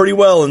to do pretty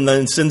well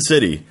in Sin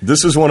City.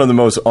 This is one of the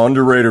most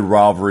underrated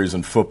rivalries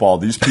in football.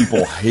 These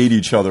people hate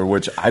each other,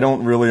 which I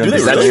don't really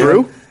understand. Is that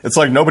true? It's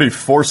like nobody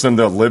forced them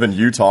to live in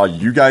Utah.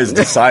 You guys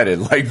decided.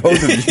 Like,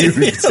 both of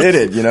you did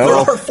it, you know?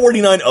 There are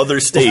 49 other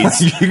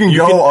states you can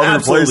go other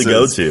absolutely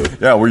places. Go to.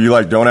 Yeah, where you,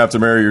 like, don't have to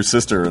marry your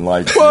sister and,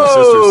 like, Whoa,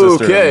 your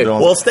sister. okay.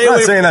 Well, stay I'm away.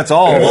 not saying that's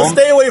all. Well,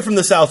 stay away from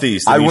the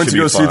Southeast. I went to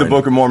go see the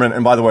Book of Mormon.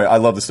 And, by the way, I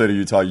love the state of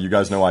Utah. You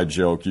guys know I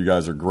joke. You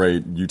guys are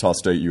great. Utah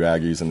State, you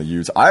Aggies, and the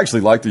Utes. I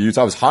actually like the Utes.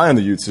 I was high on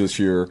the Utes this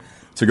year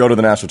to go to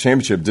the national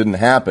championship. Didn't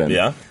happen.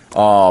 Yeah.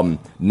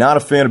 Not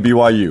a fan of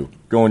BYU.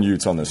 Going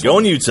Utes on this one.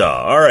 Going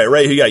Utah. All right,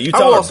 Ray, who you got? Utah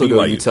I will or also BYU?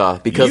 go Utah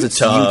because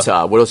it's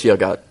Utah. What else you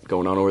got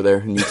going on over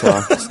there in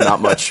Utah? It's not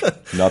much.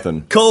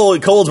 Nothing.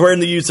 Cole's wearing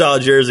the Utah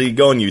jersey.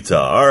 Going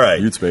Utah. All right.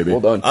 Utes, baby.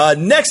 Well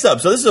done. Next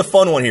up, so this is a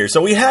fun one here.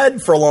 So we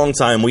had, for a long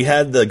time, we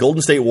had the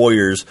Golden State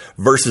Warriors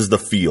versus the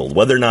Field,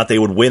 whether or not they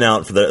would win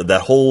out for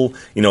that whole,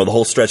 the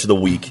whole stretch of the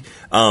week.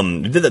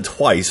 We did that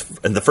twice,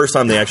 and the first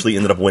time they actually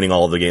ended up winning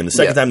all of the game. The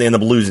second time they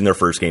ended up losing their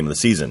first game of the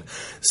season.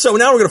 So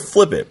now we're going to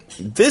flip it.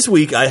 This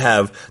week I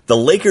have the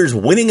Lakers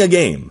winning a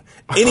game.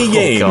 Any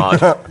game.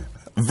 God.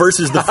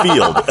 versus the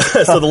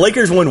field. So the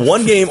Lakers win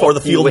one game or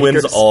the field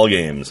wins all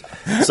games.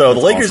 So the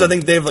Lakers, awesome. I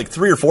think they have like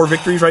 3 or 4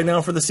 victories right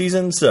now for the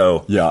season.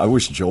 So yeah, I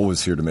wish Joel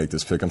was here to make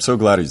this pick. I'm so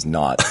glad he's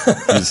not.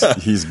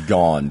 He's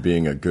gone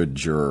being a good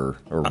juror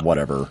or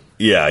whatever.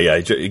 Yeah.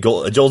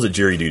 Joel's at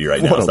jury duty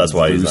right now, so that's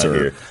why he's not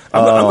here.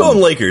 I'm going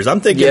Lakers. I'm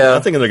thinking they're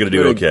going to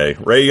do okay.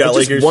 Ray, you got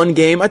Lakers? Just one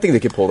game, I think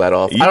they could pull that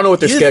off. I don't know what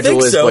their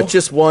schedule is, but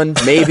just one,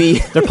 maybe.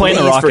 They're playing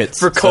the Rockets.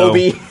 For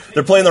Kobe. So.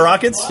 They're playing the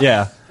Rockets?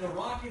 Yeah. The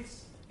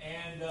Rockets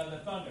and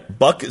the Thunder.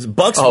 Bucks,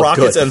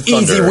 Rockets, and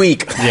Thunder. Easy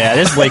week. Yeah, it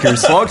is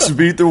Lakers. Bucks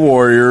beat the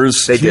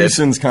Warriors.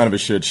 Houston's kind of a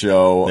shit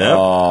show.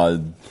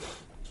 Yep.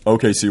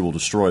 OKC will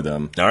destroy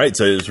them. All right,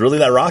 so it's really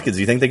that Rockets.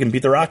 Do you think they can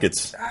beat the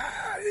Rockets?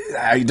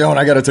 I don't.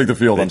 I got to take the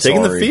field. I'm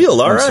taking sorry. the field.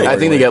 All right. Sorry, I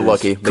think they get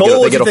lucky. Cole,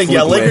 what do you think?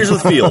 Yeah, Lakers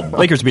with field.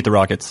 Lakers beat the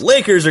Rockets.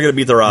 Lakers are going to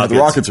beat the Rockets. The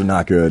Rockets are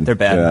not good. They're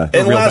bad. Yeah.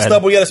 And last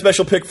up, we got a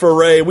special pick for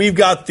Ray. We've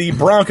got the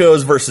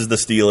Broncos versus the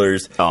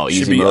Steelers. Oh,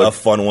 easy Should be mode. a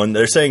fun one.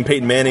 They're saying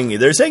Peyton Manning.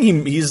 They're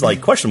saying he's like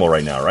questionable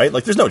right now, right?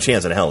 Like, there's no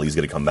chance in hell he's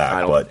going to come back.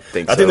 I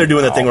think they're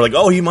doing that thing where like,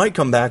 oh, he might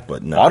come back,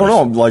 but no. I don't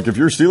know. Like, if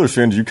you're a Steelers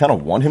fan, do you kind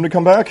of want him to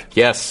come back?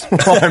 Yes.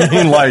 I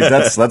mean, like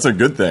that's a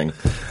good thing.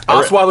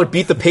 Osweiler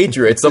beat the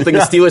Patriots, something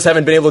the Steelers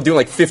haven't been able to do in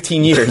like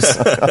 15 years.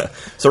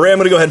 So, Ray, I'm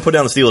going to go ahead and put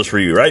down the Steelers for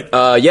you, right?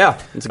 Yeah,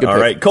 it's a good pick. All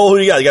right. Cole, who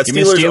do you got? You got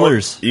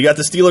Steelers. You got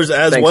the Steelers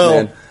as Thanks,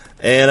 well. man.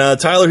 And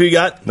Tyler, who you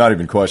got? Not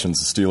even questions.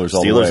 The Steelers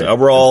all the way.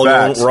 We're all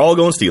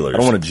going Steelers. I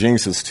don't want to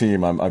jinx this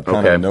team. I'm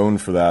kind of known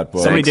for that.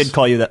 But somebody did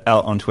call you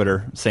out on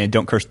Twitter saying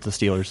don't curse the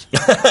Steelers.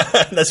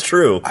 That's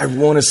true. I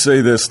want to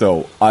say this,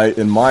 though.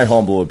 In my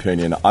humble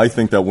opinion, I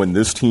think that when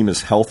this team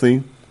is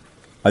healthy,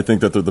 I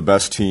think that they're the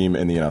best team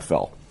in the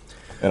NFL.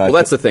 And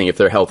that's the thing. If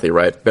they're healthy,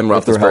 right? Ben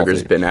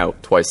Roethlisberger's been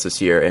out twice this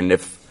year, and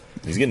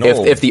he's getting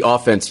old. If the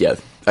offense,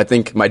 I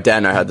think my dad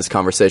and I had this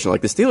conversation.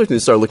 Like the Steelers need to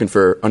start looking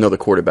for another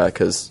quarterback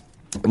because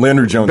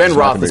Landry Jones. Ben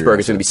Roethlisberger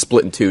is going to be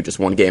split in two just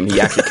one game. He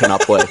actually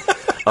cannot play.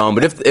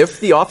 But if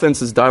the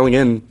offense is dialing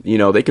in,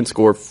 they can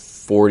score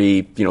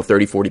 40,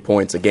 30, 40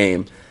 points a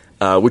game,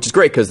 which is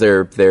great because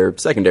their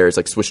secondary is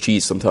like Swiss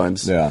cheese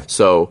sometimes. Yeah.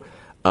 So,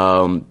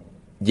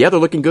 they're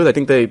looking good. I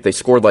think they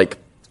scored like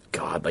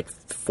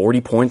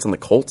 40 points on the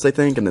Colts, I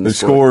think, and then they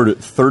scored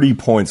 30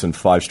 points in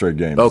 5 straight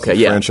games. Okay,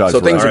 yeah. So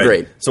things are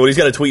great. So he's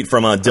got a tweet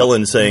from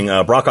Dylan saying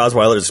Brock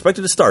Osweiler is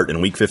expected to start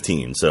in Week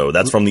 15. So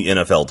that's from the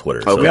NFL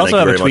Twitter. So we also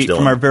have a tweet much,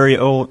 from our very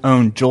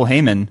own Joel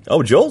Heyman.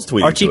 Oh, Joel's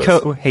tweeting.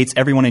 Archie hates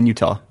everyone in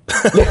Utah.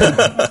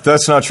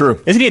 That's not true.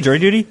 Isn't he at jury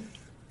duty?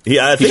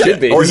 Yeah, I think he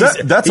should be. Or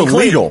that's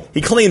illegal. He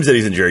claims that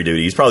he's in jury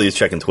duty. He's probably just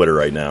checking Twitter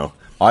right now.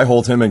 I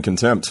hold him in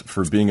contempt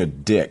for being a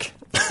dick.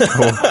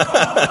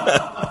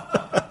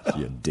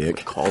 You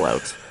dick. Call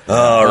out.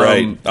 All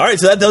right.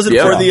 So that does it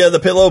for the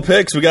Pillow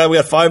picks. We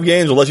got 5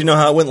 games. We'll let you know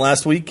how it went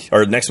last week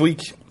or next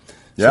week.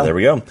 Yeah. So there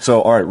we go.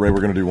 So, all right, Ray,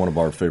 we're going to do one of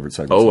our favorite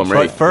segments. Oh, I'm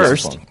ready. But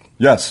first,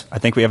 yes. I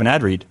think we have an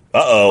ad read.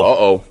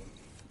 Uh-oh.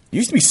 You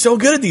used to be so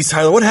good at these,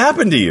 Tyler. What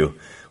happened to you?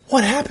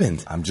 What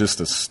happened? I'm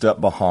just a step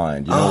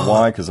behind. You know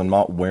why? Because I'm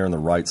not wearing the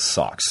right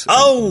socks.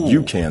 Oh!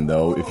 You can,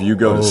 though, if you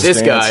go to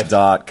This guy.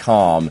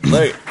 stance.com.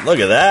 Look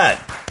at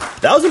that.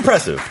 That was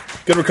impressive.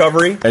 Good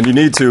recovery. And you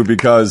need to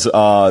because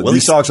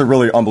these socks are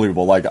really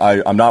unbelievable. Like,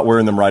 I'm not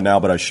wearing them right now,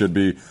 but I should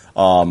be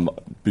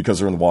because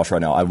they're in the wash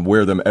right now. I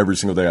wear them every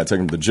single day. I take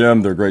them to the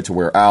gym. They're great to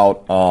wear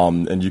out,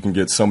 and you can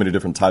get so many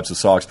different types of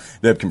socks.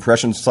 They have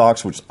compression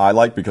socks, which I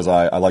like because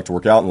I like to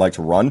work out and like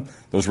to run.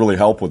 Those really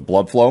help with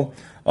blood flow.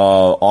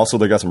 Also,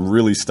 they got some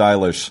really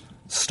stylish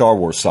Star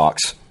Wars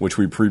socks, which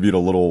we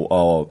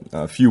previewed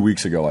a few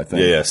weeks ago, I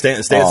think. Yeah.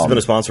 Stance has been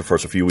a sponsor for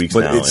us a few weeks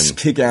now. But it's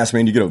kick-ass,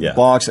 man. You get a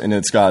box, and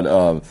it's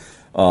got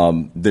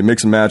they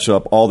mix and match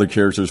up all the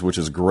characters, which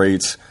is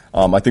great.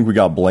 I think we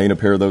got Blaine a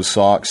pair of those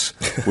socks,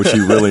 which he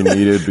really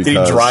needed. Because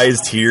did he dry his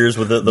tears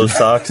with those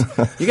socks?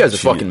 You guys are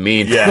fucking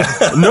mean. Yeah.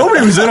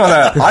 Nobody was in on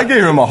that. I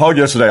gave him a hug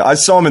yesterday. I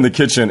saw him in the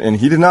kitchen, and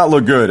he did not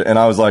look good. And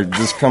I was like,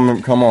 just come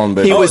on,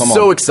 baby. He was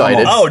so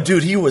excited. Oh,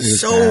 dude, he was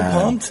so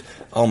pumped.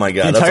 Oh, my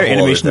God. The entire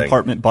animation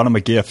department bought him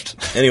a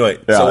gift. Anyway,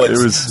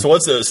 Yeah, so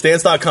what's the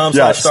stance.com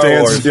Yeah, / Star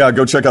Wars? Yeah,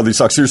 go check out these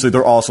socks. Seriously,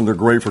 they're awesome. They're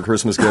great for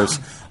Christmas gifts.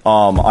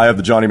 I have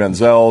the Johnny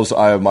Manziels.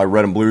 I have my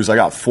red and blues. I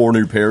got 4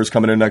 new pairs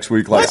coming in next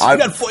week. Like, What? You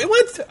got 4?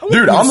 What?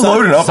 Dude, I'm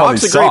loading up on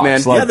these Socks are great, socks.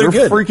 man. Like, Yeah, they're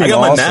good. freaking I got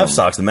my awesome. Mavs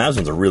socks. The Mavs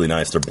ones are really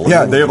nice. They're blue.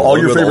 Yeah, they have all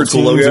your Logo, the favorite old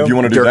school teams logo. if you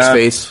want to do Dirk's that.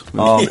 face.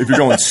 If you're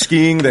going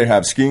skiing, they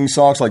have skiing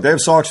socks. Like, they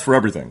have socks for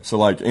everything. So,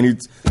 like,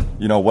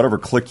 whatever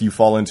clique you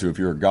fall into. If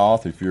you're a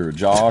goth, if you're a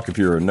jock, if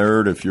you're a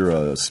nerd, if you're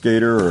a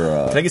skater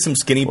or Can I get some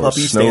skinny or a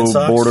puppy stance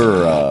socks?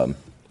 snowboarder or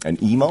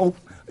an emo.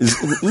 Is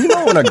an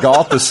emo and a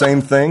goth the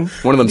same thing?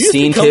 One of them You just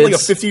scene become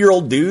kids. like a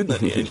 50-year-old dude?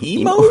 An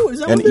emo? Is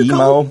that An what they're emo?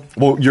 called?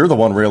 Well, you're the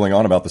one railing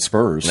on about the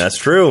Spurs. That's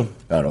true.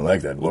 I don't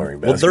like that boring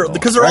Well, basketball.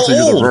 because they're Actually, all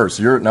you're old. the reverse.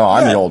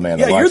 I'm the old man.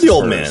 Yeah, that you're likes the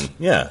old Spurs. man.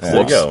 Yeah, so Yeah.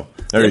 there you go.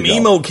 There you Them go.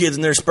 emo kids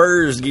in their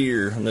Spurs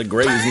gear, and the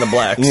grays and the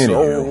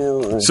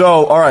blacks.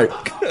 So, all right.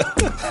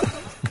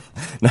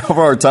 Now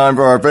for our time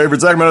for our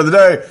favorite segment of the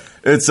day.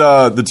 It's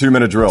the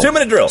 2-minute drill.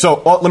 2-minute drill.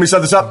 So let me set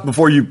this up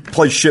before you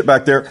play shit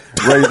back there.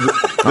 Ray,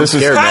 this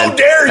is How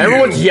dare you?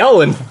 Everyone's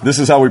yelling. This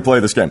is how we play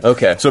this game.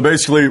 Okay. So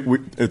basically,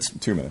 it's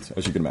 2 minutes,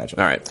 as you can imagine.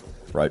 All right.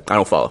 Right. I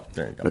don't follow.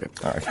 There you go. Okay.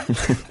 All right.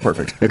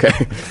 Perfect. Okay.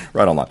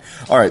 Right on line.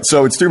 All right.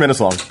 So it's 2 minutes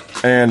long.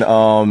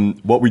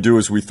 And what we do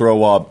is we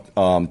throw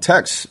up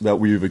texts that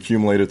we've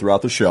accumulated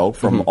throughout the show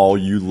from all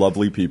you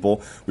lovely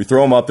people. We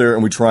throw them up there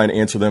and we try and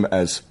answer them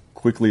as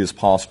quickly as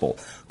possible.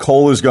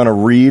 Cole is going to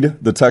read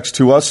the text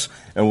to us,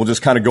 and we'll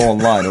just kind of go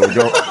online. And we'll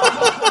go.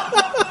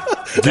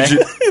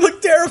 You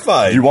look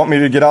terrified. Do you want me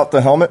to get out the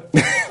helmet?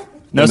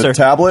 No, and sir. The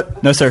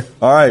tablet? No, sir.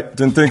 All right.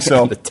 Didn't think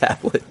so. The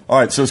tablet. All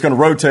right, so it's going to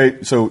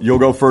rotate. So you'll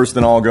go first,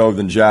 then I'll go,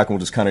 then Jack, and we'll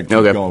just kind of keep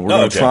going. We're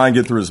going to try and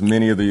get through as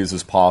many of these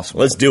as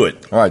possible. Let's do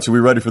it. All right, so we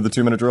ready for the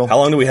 2-minute drill? How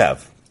long do we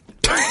have?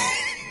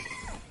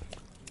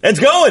 It's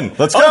going.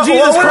 Let's go. Oh,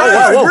 Jesus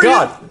Christ. Oh,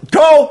 God.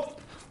 Go!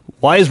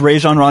 Why is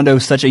Rajon Rondo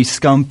such a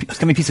scummy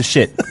piece of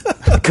shit?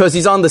 Because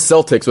he's on the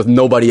Celtics with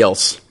nobody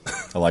else.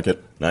 I like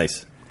it.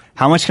 Nice.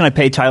 How much can I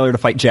pay Tyler to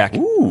fight Jack?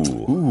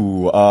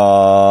 Ooh,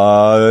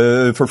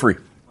 for free.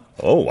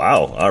 Oh,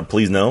 wow.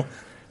 Please no.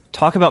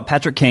 Talk about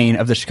Patrick Kane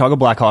of the Chicago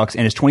Blackhawks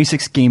and his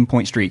 26-game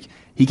point streak.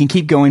 Can he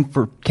keep going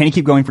for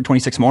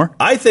 26 more?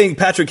 I think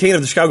Patrick Kane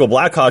of the Chicago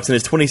Blackhawks and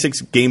his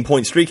 26-game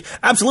point streak,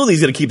 absolutely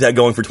he's going to keep that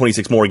going for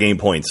 26 more game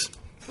points.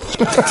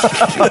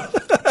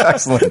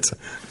 Excellent.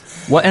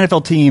 What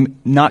NFL team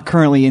not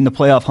currently in the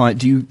playoff hunt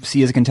do you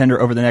see as a contender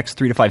over the next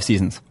 3 to 5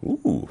 seasons?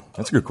 Ooh,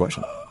 that's a good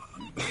question.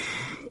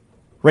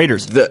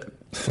 Raiders. The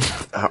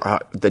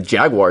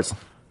Jaguars.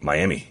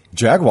 Miami.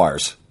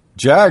 Jaguars.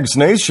 Jags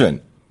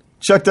Nation.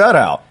 Check that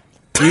out.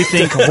 Do you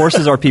think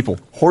horses are people?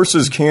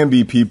 Horses can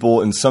be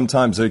people, and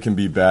sometimes they can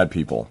be bad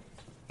people.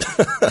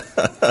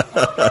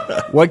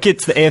 What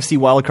gets the AFC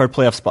wildcard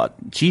playoff spot?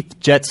 Chiefs,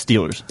 Jets,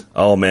 Steelers.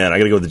 Oh, man, I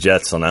got to go with the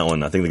Jets on that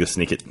one. I think they're going to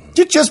sneak it.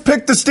 You just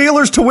picked the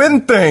Steelers to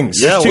win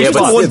things. Yeah, Yeah,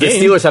 but one the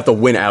game. Steelers have to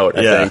win out,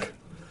 I think.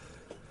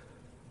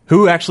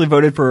 Who actually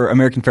voted for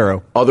American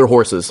Pharaoh? Other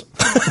horses.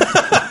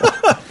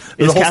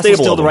 Is whole Castle stable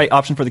still of the them. right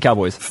option for the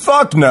Cowboys?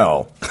 Fuck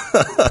no.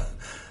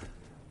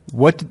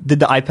 What did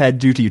the iPad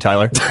do to you,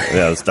 Tyler?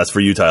 Yeah, that's for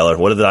you, Tyler.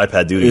 What did the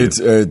iPad do to you? It's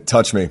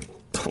touch me.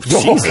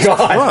 Jesus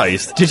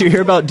Christ. Did you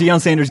hear about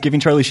Deion Sanders giving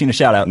Charlie Sheen a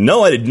shout out?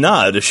 No, I did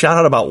not. A shout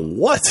out about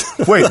what?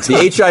 Wait,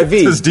 The HIV.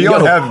 does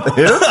Dion have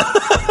hit?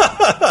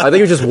 I think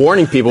he was just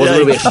warning people. It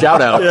wasn't really a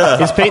shout out.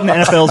 Is Peyton the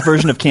NFL's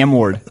version of Cam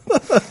Ward?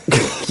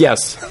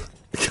 Yes.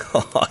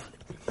 God.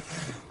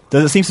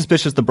 Does it seem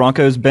suspicious the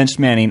Broncos benched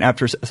Manning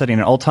after setting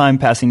an all-time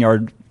passing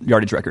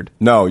yardage record?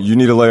 No, you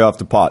need to lay off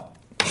the pot.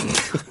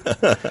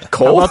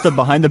 How about the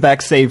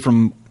behind-the-back save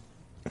from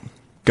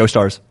Go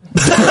Stars?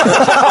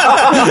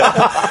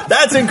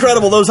 That's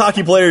incredible. Those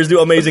hockey players do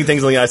amazing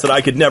things on the ice that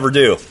I could never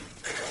do.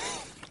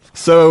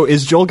 So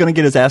is Joel going to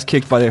get his ass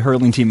kicked by the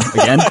hurling team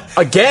again?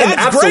 Again?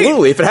 That's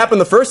Absolutely. If it happened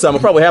the first time,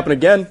 it'll probably happen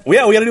again. Well,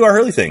 yeah, we got to do our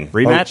Hurley thing.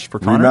 Rematch for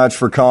Connor? Rematch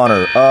for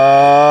Connor.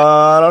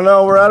 I don't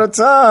know. We're out of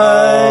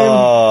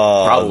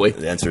time. Probably.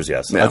 The answer is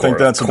yes. I think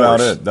that's about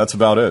it. That's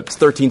about it. It's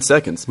 13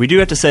 seconds. We do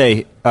have to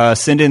say,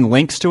 send in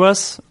links to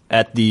us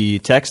at the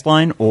text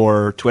line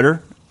or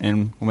Twitter,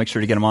 and we'll make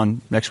sure to get them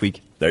on next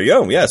week. There you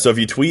go. Yeah, so if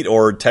you tweet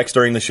or text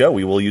during the show,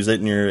 we will use it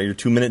in your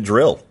 2-minute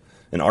drill,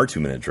 in our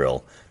 2-minute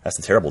drill. That's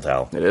a terrible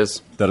towel. It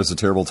is. That is a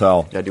terrible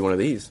towel. You gotta do one of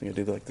these. You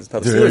gotta do like this. How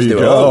the There Steelers you do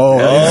it. go.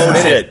 Oh,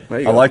 shit. There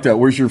you I go. like that.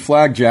 Where's your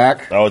flag,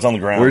 Jack? Oh, it's on the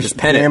ground. Where's Just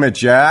pen it. damn it,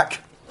 Jack?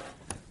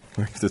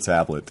 Where's the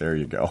tablet? There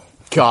you go.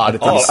 God,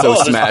 it's so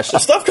smashed.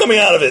 There's stuff coming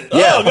out of it.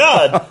 Yeah. Oh,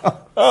 God.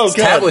 Oh, God.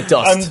 tablet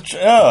dust.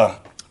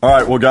 All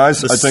right, well,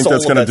 guys, The I think soul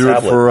that's of going to that do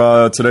tablet. it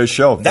for today's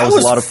show. That was a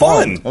was lot of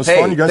fun. fun. That was Hey,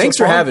 fun. You guys thanks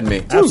had for fun? having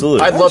me.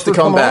 Absolutely. I'd love to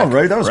come back.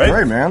 Ray. That was Right?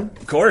 great, man.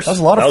 Of course. That was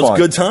a lot of fun. That was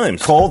good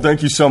times. Cole,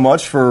 thank you so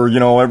much for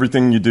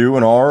everything you do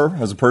and are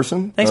as a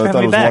person. Thanks for I thought having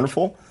it me was back.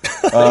 wonderful.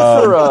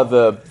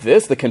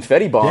 Thanks for the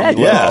confetti bomb. Yeah, you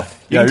let yeah. off.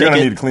 Yeah, you're take going to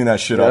it. need to clean that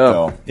shit Yeah. up,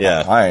 though.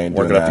 Yeah. I ain't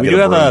Work doing it up that. to We get do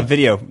a have a brain.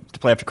 video to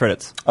play after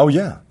credits. Oh,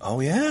 yeah.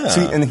 Oh, yeah.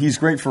 See, and he's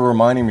great for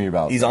reminding me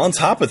about He's on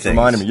top of things.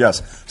 Reminding me,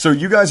 yes. So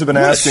you guys have been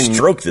You had a asking.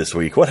 stroke this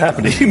week. What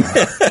happened to you,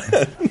 man?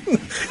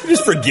 You're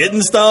just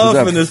forgetting stuff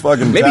That and this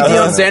fucking Maybe tablet.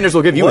 Deion Sanders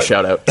will give you a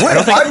shout out.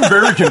 I'm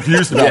very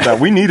confused about that.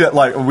 We need it.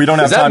 Like, we don't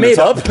have Is that time made to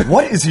talk. up?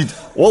 What is he?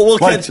 We'll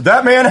Like, catch.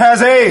 that man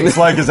has AIDS.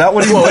 Like, is that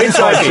what he Whoa, thinks?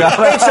 Like,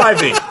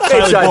 HIV.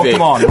 Well,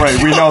 come on,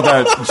 right? We know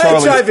that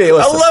Charlie. HIV. I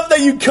Listen. love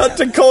that you cut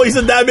to Cole. He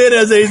said that man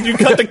has AIDS. You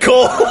cut to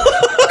Cole.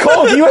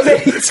 Cole, do you have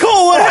AIDS?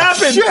 Cole, what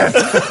happened? Shit,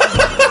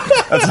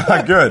 that's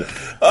not good.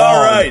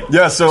 All right.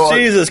 Yeah. So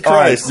Jesus all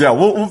right, Christ. yeah,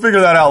 we'll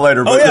figure that out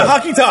later. Oh but yeah,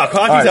 hockey talk.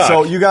 Hockey All right, talk.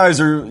 so you guys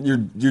you're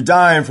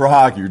dying for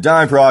hockey. You're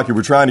dying for hockey.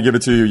 We're trying to give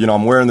it to you. You know,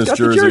 I'm wearing this Got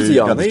the jersey. jersey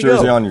on. Got this There you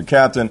jersey go. on. Your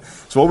captain.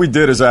 So what we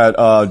did is that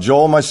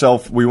Joel and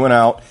myself, we went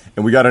out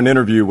and we got an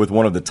interview with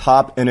one of the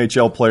top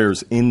NHL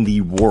players in the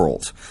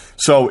world.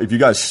 So if you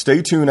guys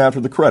stay tuned after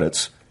the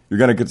credits, you're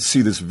going to get to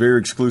see this very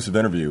exclusive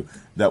interview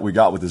that we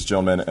got with this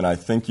gentleman, and I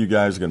think you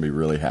guys are going to be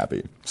really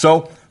happy.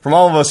 So from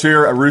all of us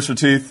here at Rooster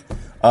Teeth,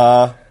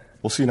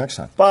 we'll see you next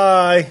time.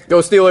 Bye. Go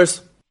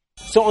Steelers.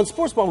 So on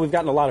Sportsball, we've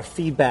gotten a lot of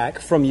feedback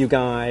from you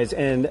guys,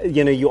 and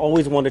you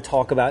always want to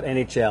talk about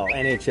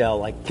NHL,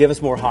 like give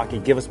us more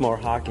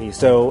hockey.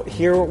 So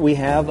here we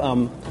have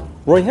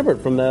Roy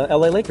Hibbert from the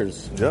LA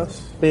Lakers.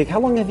 Yes. Big, how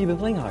long have you been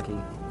playing hockey?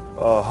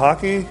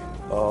 Hockey,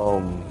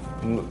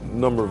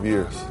 number of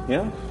years.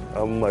 Yeah?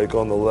 I'm like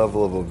on the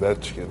level of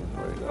Ovechkin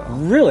right now.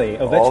 Really?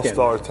 Ovechkin?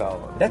 All-star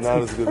talent. That's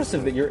Not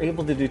impressive that you're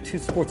able to do two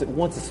sports at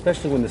once,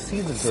 especially when the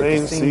seasons are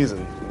same the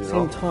season.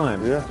 Same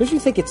time. Yeah. Don't you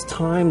think it's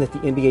time that the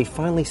NBA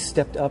finally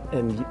stepped up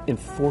and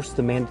enforced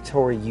the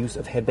mandatory use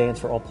of headbands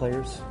for all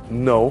players?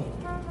 No.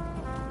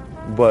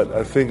 But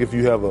I think if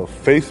you have a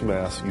face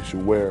mask, you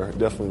should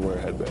definitely wear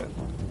a headband.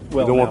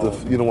 Well, you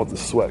don't want the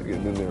sweat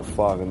getting in there and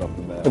fogging up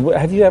the mask.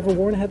 Have you ever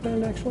worn a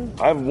headband, actually?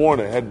 I've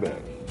worn a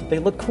headband. They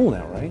look cool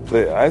now, right?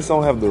 I just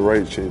don't have the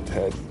right shaped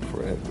head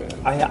for a headband.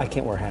 I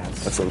can't wear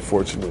hats. That's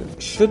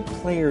unfortunate. Should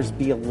players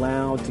be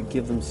allowed to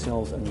give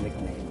themselves a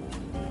nickname?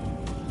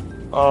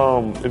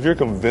 If you're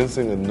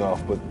convincing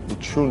enough, but the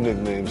true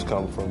nicknames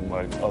come from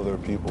like other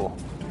people,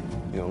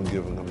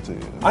 giving them to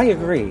you. I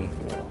agree.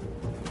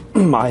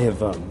 I have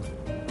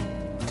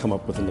come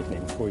up with a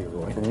nickname for you,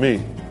 Roy. For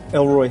me?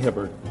 Elroy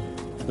Hibbert,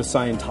 the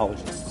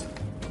Scientologist.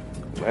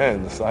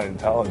 Man, the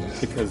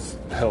Scientologist. Because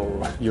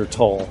you're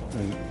tall.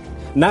 And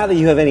not that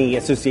you have any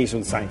association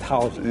with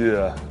Scientology.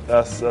 Yeah,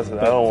 that's it.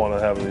 I don't want to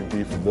have any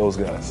beef with those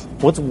guys.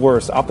 What's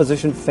worse,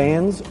 opposition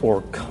fans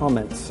or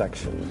comment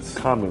sections?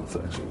 Comment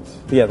sections.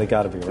 Yeah, they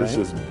gotta be, right? It's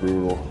just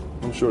brutal.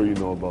 I'm sure you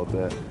know about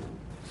that.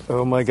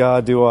 Oh my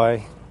God, do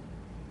I?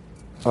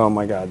 Oh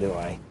my God, do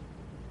I?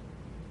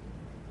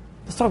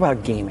 Let's talk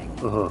about gaming.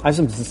 I have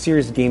some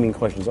serious gaming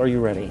questions. Are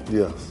you ready?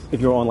 Yes. If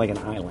you're on like an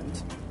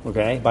island,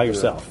 okay, by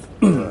yourself.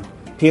 Yeah.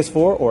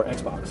 PS4 or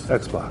Xbox?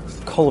 Xbox.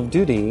 Call of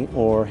Duty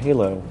or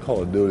Halo?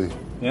 Call of Duty.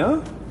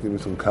 Yeah? Give me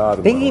some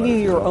COD. They gave you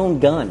your own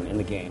gun in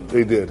the game.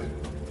 They did.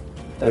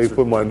 They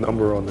put my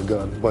number on the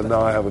gun, but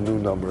now I have a new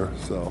number,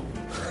 so.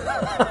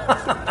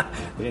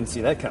 They didn't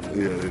see that coming.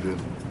 Yeah, they did.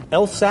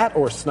 LSAT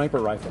or sniper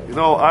rifle?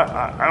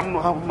 I'm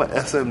an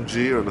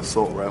SMG or an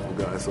assault rifle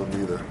guy, so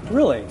neither.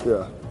 Really?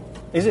 Yeah.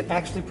 Is it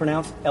actually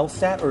pronounced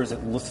LSAT or is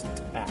it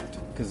LSAT?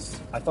 Because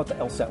I thought the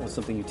LSAT was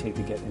something you take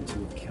to get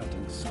into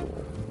accounting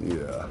school.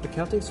 Yeah.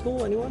 Accounting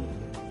school, anyone?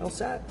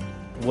 LSAT?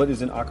 What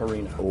is an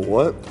ocarina? A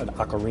what? An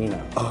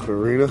ocarina.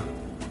 Ocarina?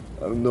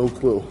 I have no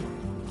clue.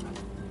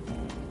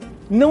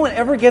 No one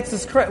ever gets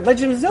this correct.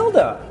 Legend of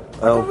Zelda.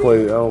 I don't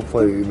play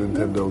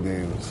Nintendo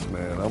games,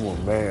 man. I'm a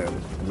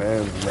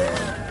man's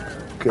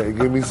man. Okay,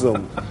 give me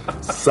some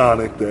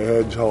Sonic the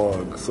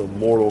Hedgehog, some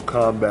Mortal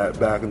Kombat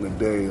back in the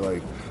day,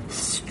 like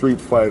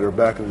Street Fighter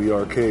back in the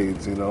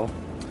arcades,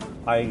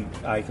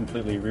 I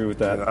completely agree with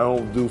that. I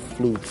don't do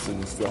flutes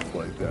and stuff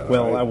like that.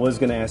 Well, right? I was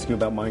going to ask you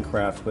about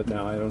Minecraft, but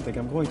now I don't think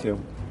I'm going to.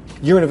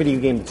 You're in a video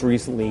game that's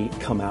recently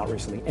come out,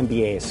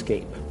 NBA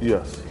Escape.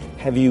 Yes.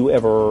 Have you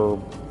ever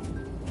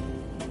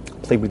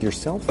played with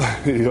yourself?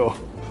 Yo.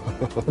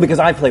 Because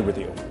I played with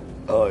you.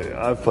 Oh,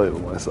 yeah. I've played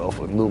with myself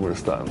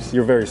numerous times.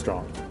 You're very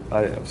strong.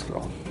 I am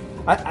strong.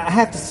 I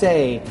have to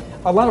say,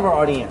 a lot of our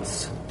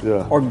audience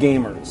are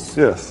gamers.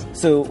 Yes.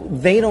 So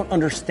they don't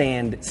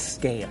understand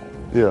scale.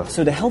 Yeah.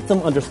 So to help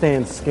them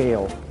understand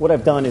scale, what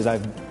I've done is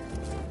I've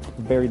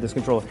buried this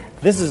controller.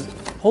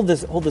 Hold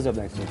this up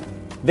next to me.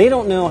 They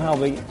don't know how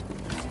hold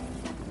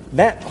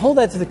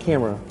that to the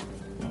camera.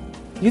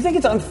 You think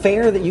it's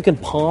unfair that you can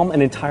palm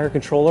an entire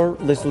controller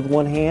just with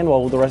one hand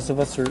while the rest of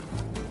us are...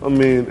 I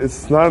mean,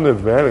 it's not an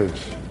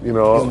advantage,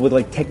 With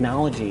like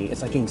technology,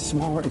 it's like getting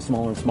smaller and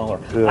smaller and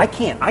smaller. Yeah. I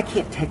can't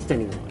text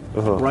anyone,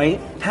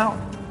 right? How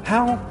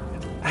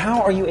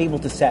are you able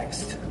to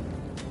sext?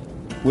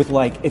 With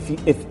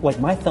if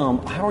my thumb,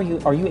 are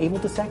you able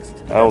to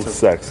sext? I don't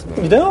sext,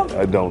 man. You don't?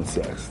 I don't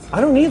sext. I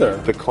don't either.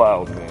 The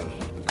cloud, man.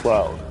 The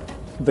cloud.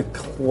 The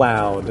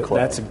cloud.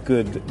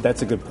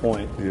 That's a good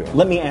point. Yeah.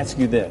 Let me ask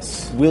you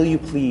this. Will you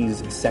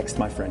please sext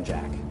my friend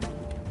Jack?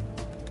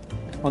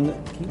 No?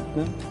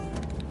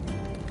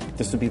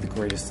 This would be the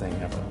greatest thing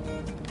ever.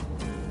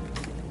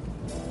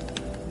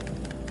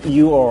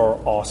 You are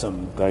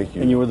awesome. Thank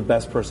you. And you were the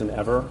best person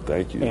ever.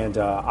 Thank you. And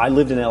I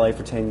lived in LA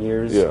for 10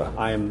 years. Yeah.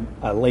 I am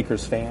a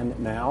Lakers fan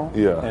now.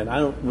 Yeah. And I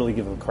don't really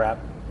give a crap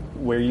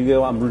where you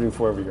go. I'm rooting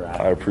for wherever you're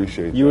at. I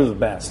appreciate You that. are the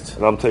best.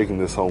 And I'm taking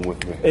this home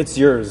with me. It's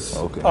yours.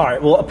 Okay. All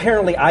right. Well,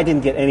 apparently I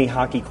didn't get any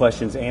hockey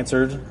questions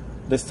answered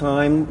this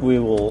time. We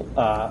will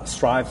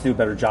strive to do a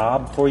better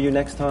job for you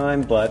next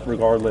time. But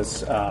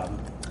regardless,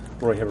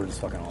 Roy Hibbert is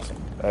fucking awesome.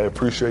 I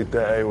appreciate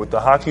that. Hey, with the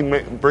hockey,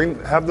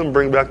 have them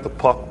bring back the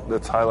puck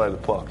that's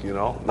highlighted puck,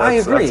 I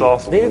agree. That's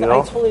awesome, I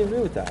totally agree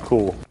with that.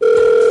 Cool.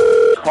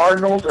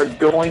 Cardinals are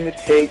going to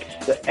take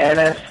the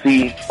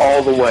NFC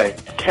all the way.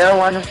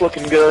 Carolina's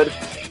looking good,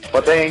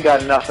 but they ain't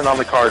got nothing on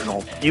the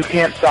Cardinals. You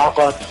can't stop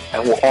us,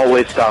 and we'll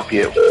always stop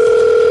you.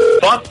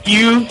 Fuck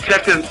you,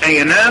 Texas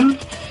A&M.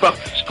 Fuck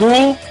the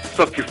school.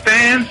 Fuck your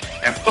fans.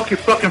 And fuck your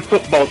fucking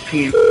football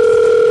team.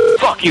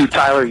 Fuck you,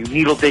 Tyler, you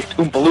needle-dicked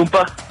Oompa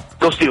Loompa.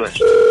 Go Steelers.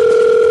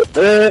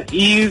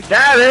 You,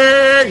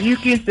 Tyler, you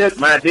can suck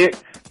my dick.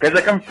 'Cause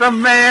I come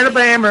from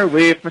Alabama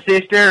with my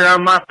sister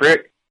on my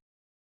prick.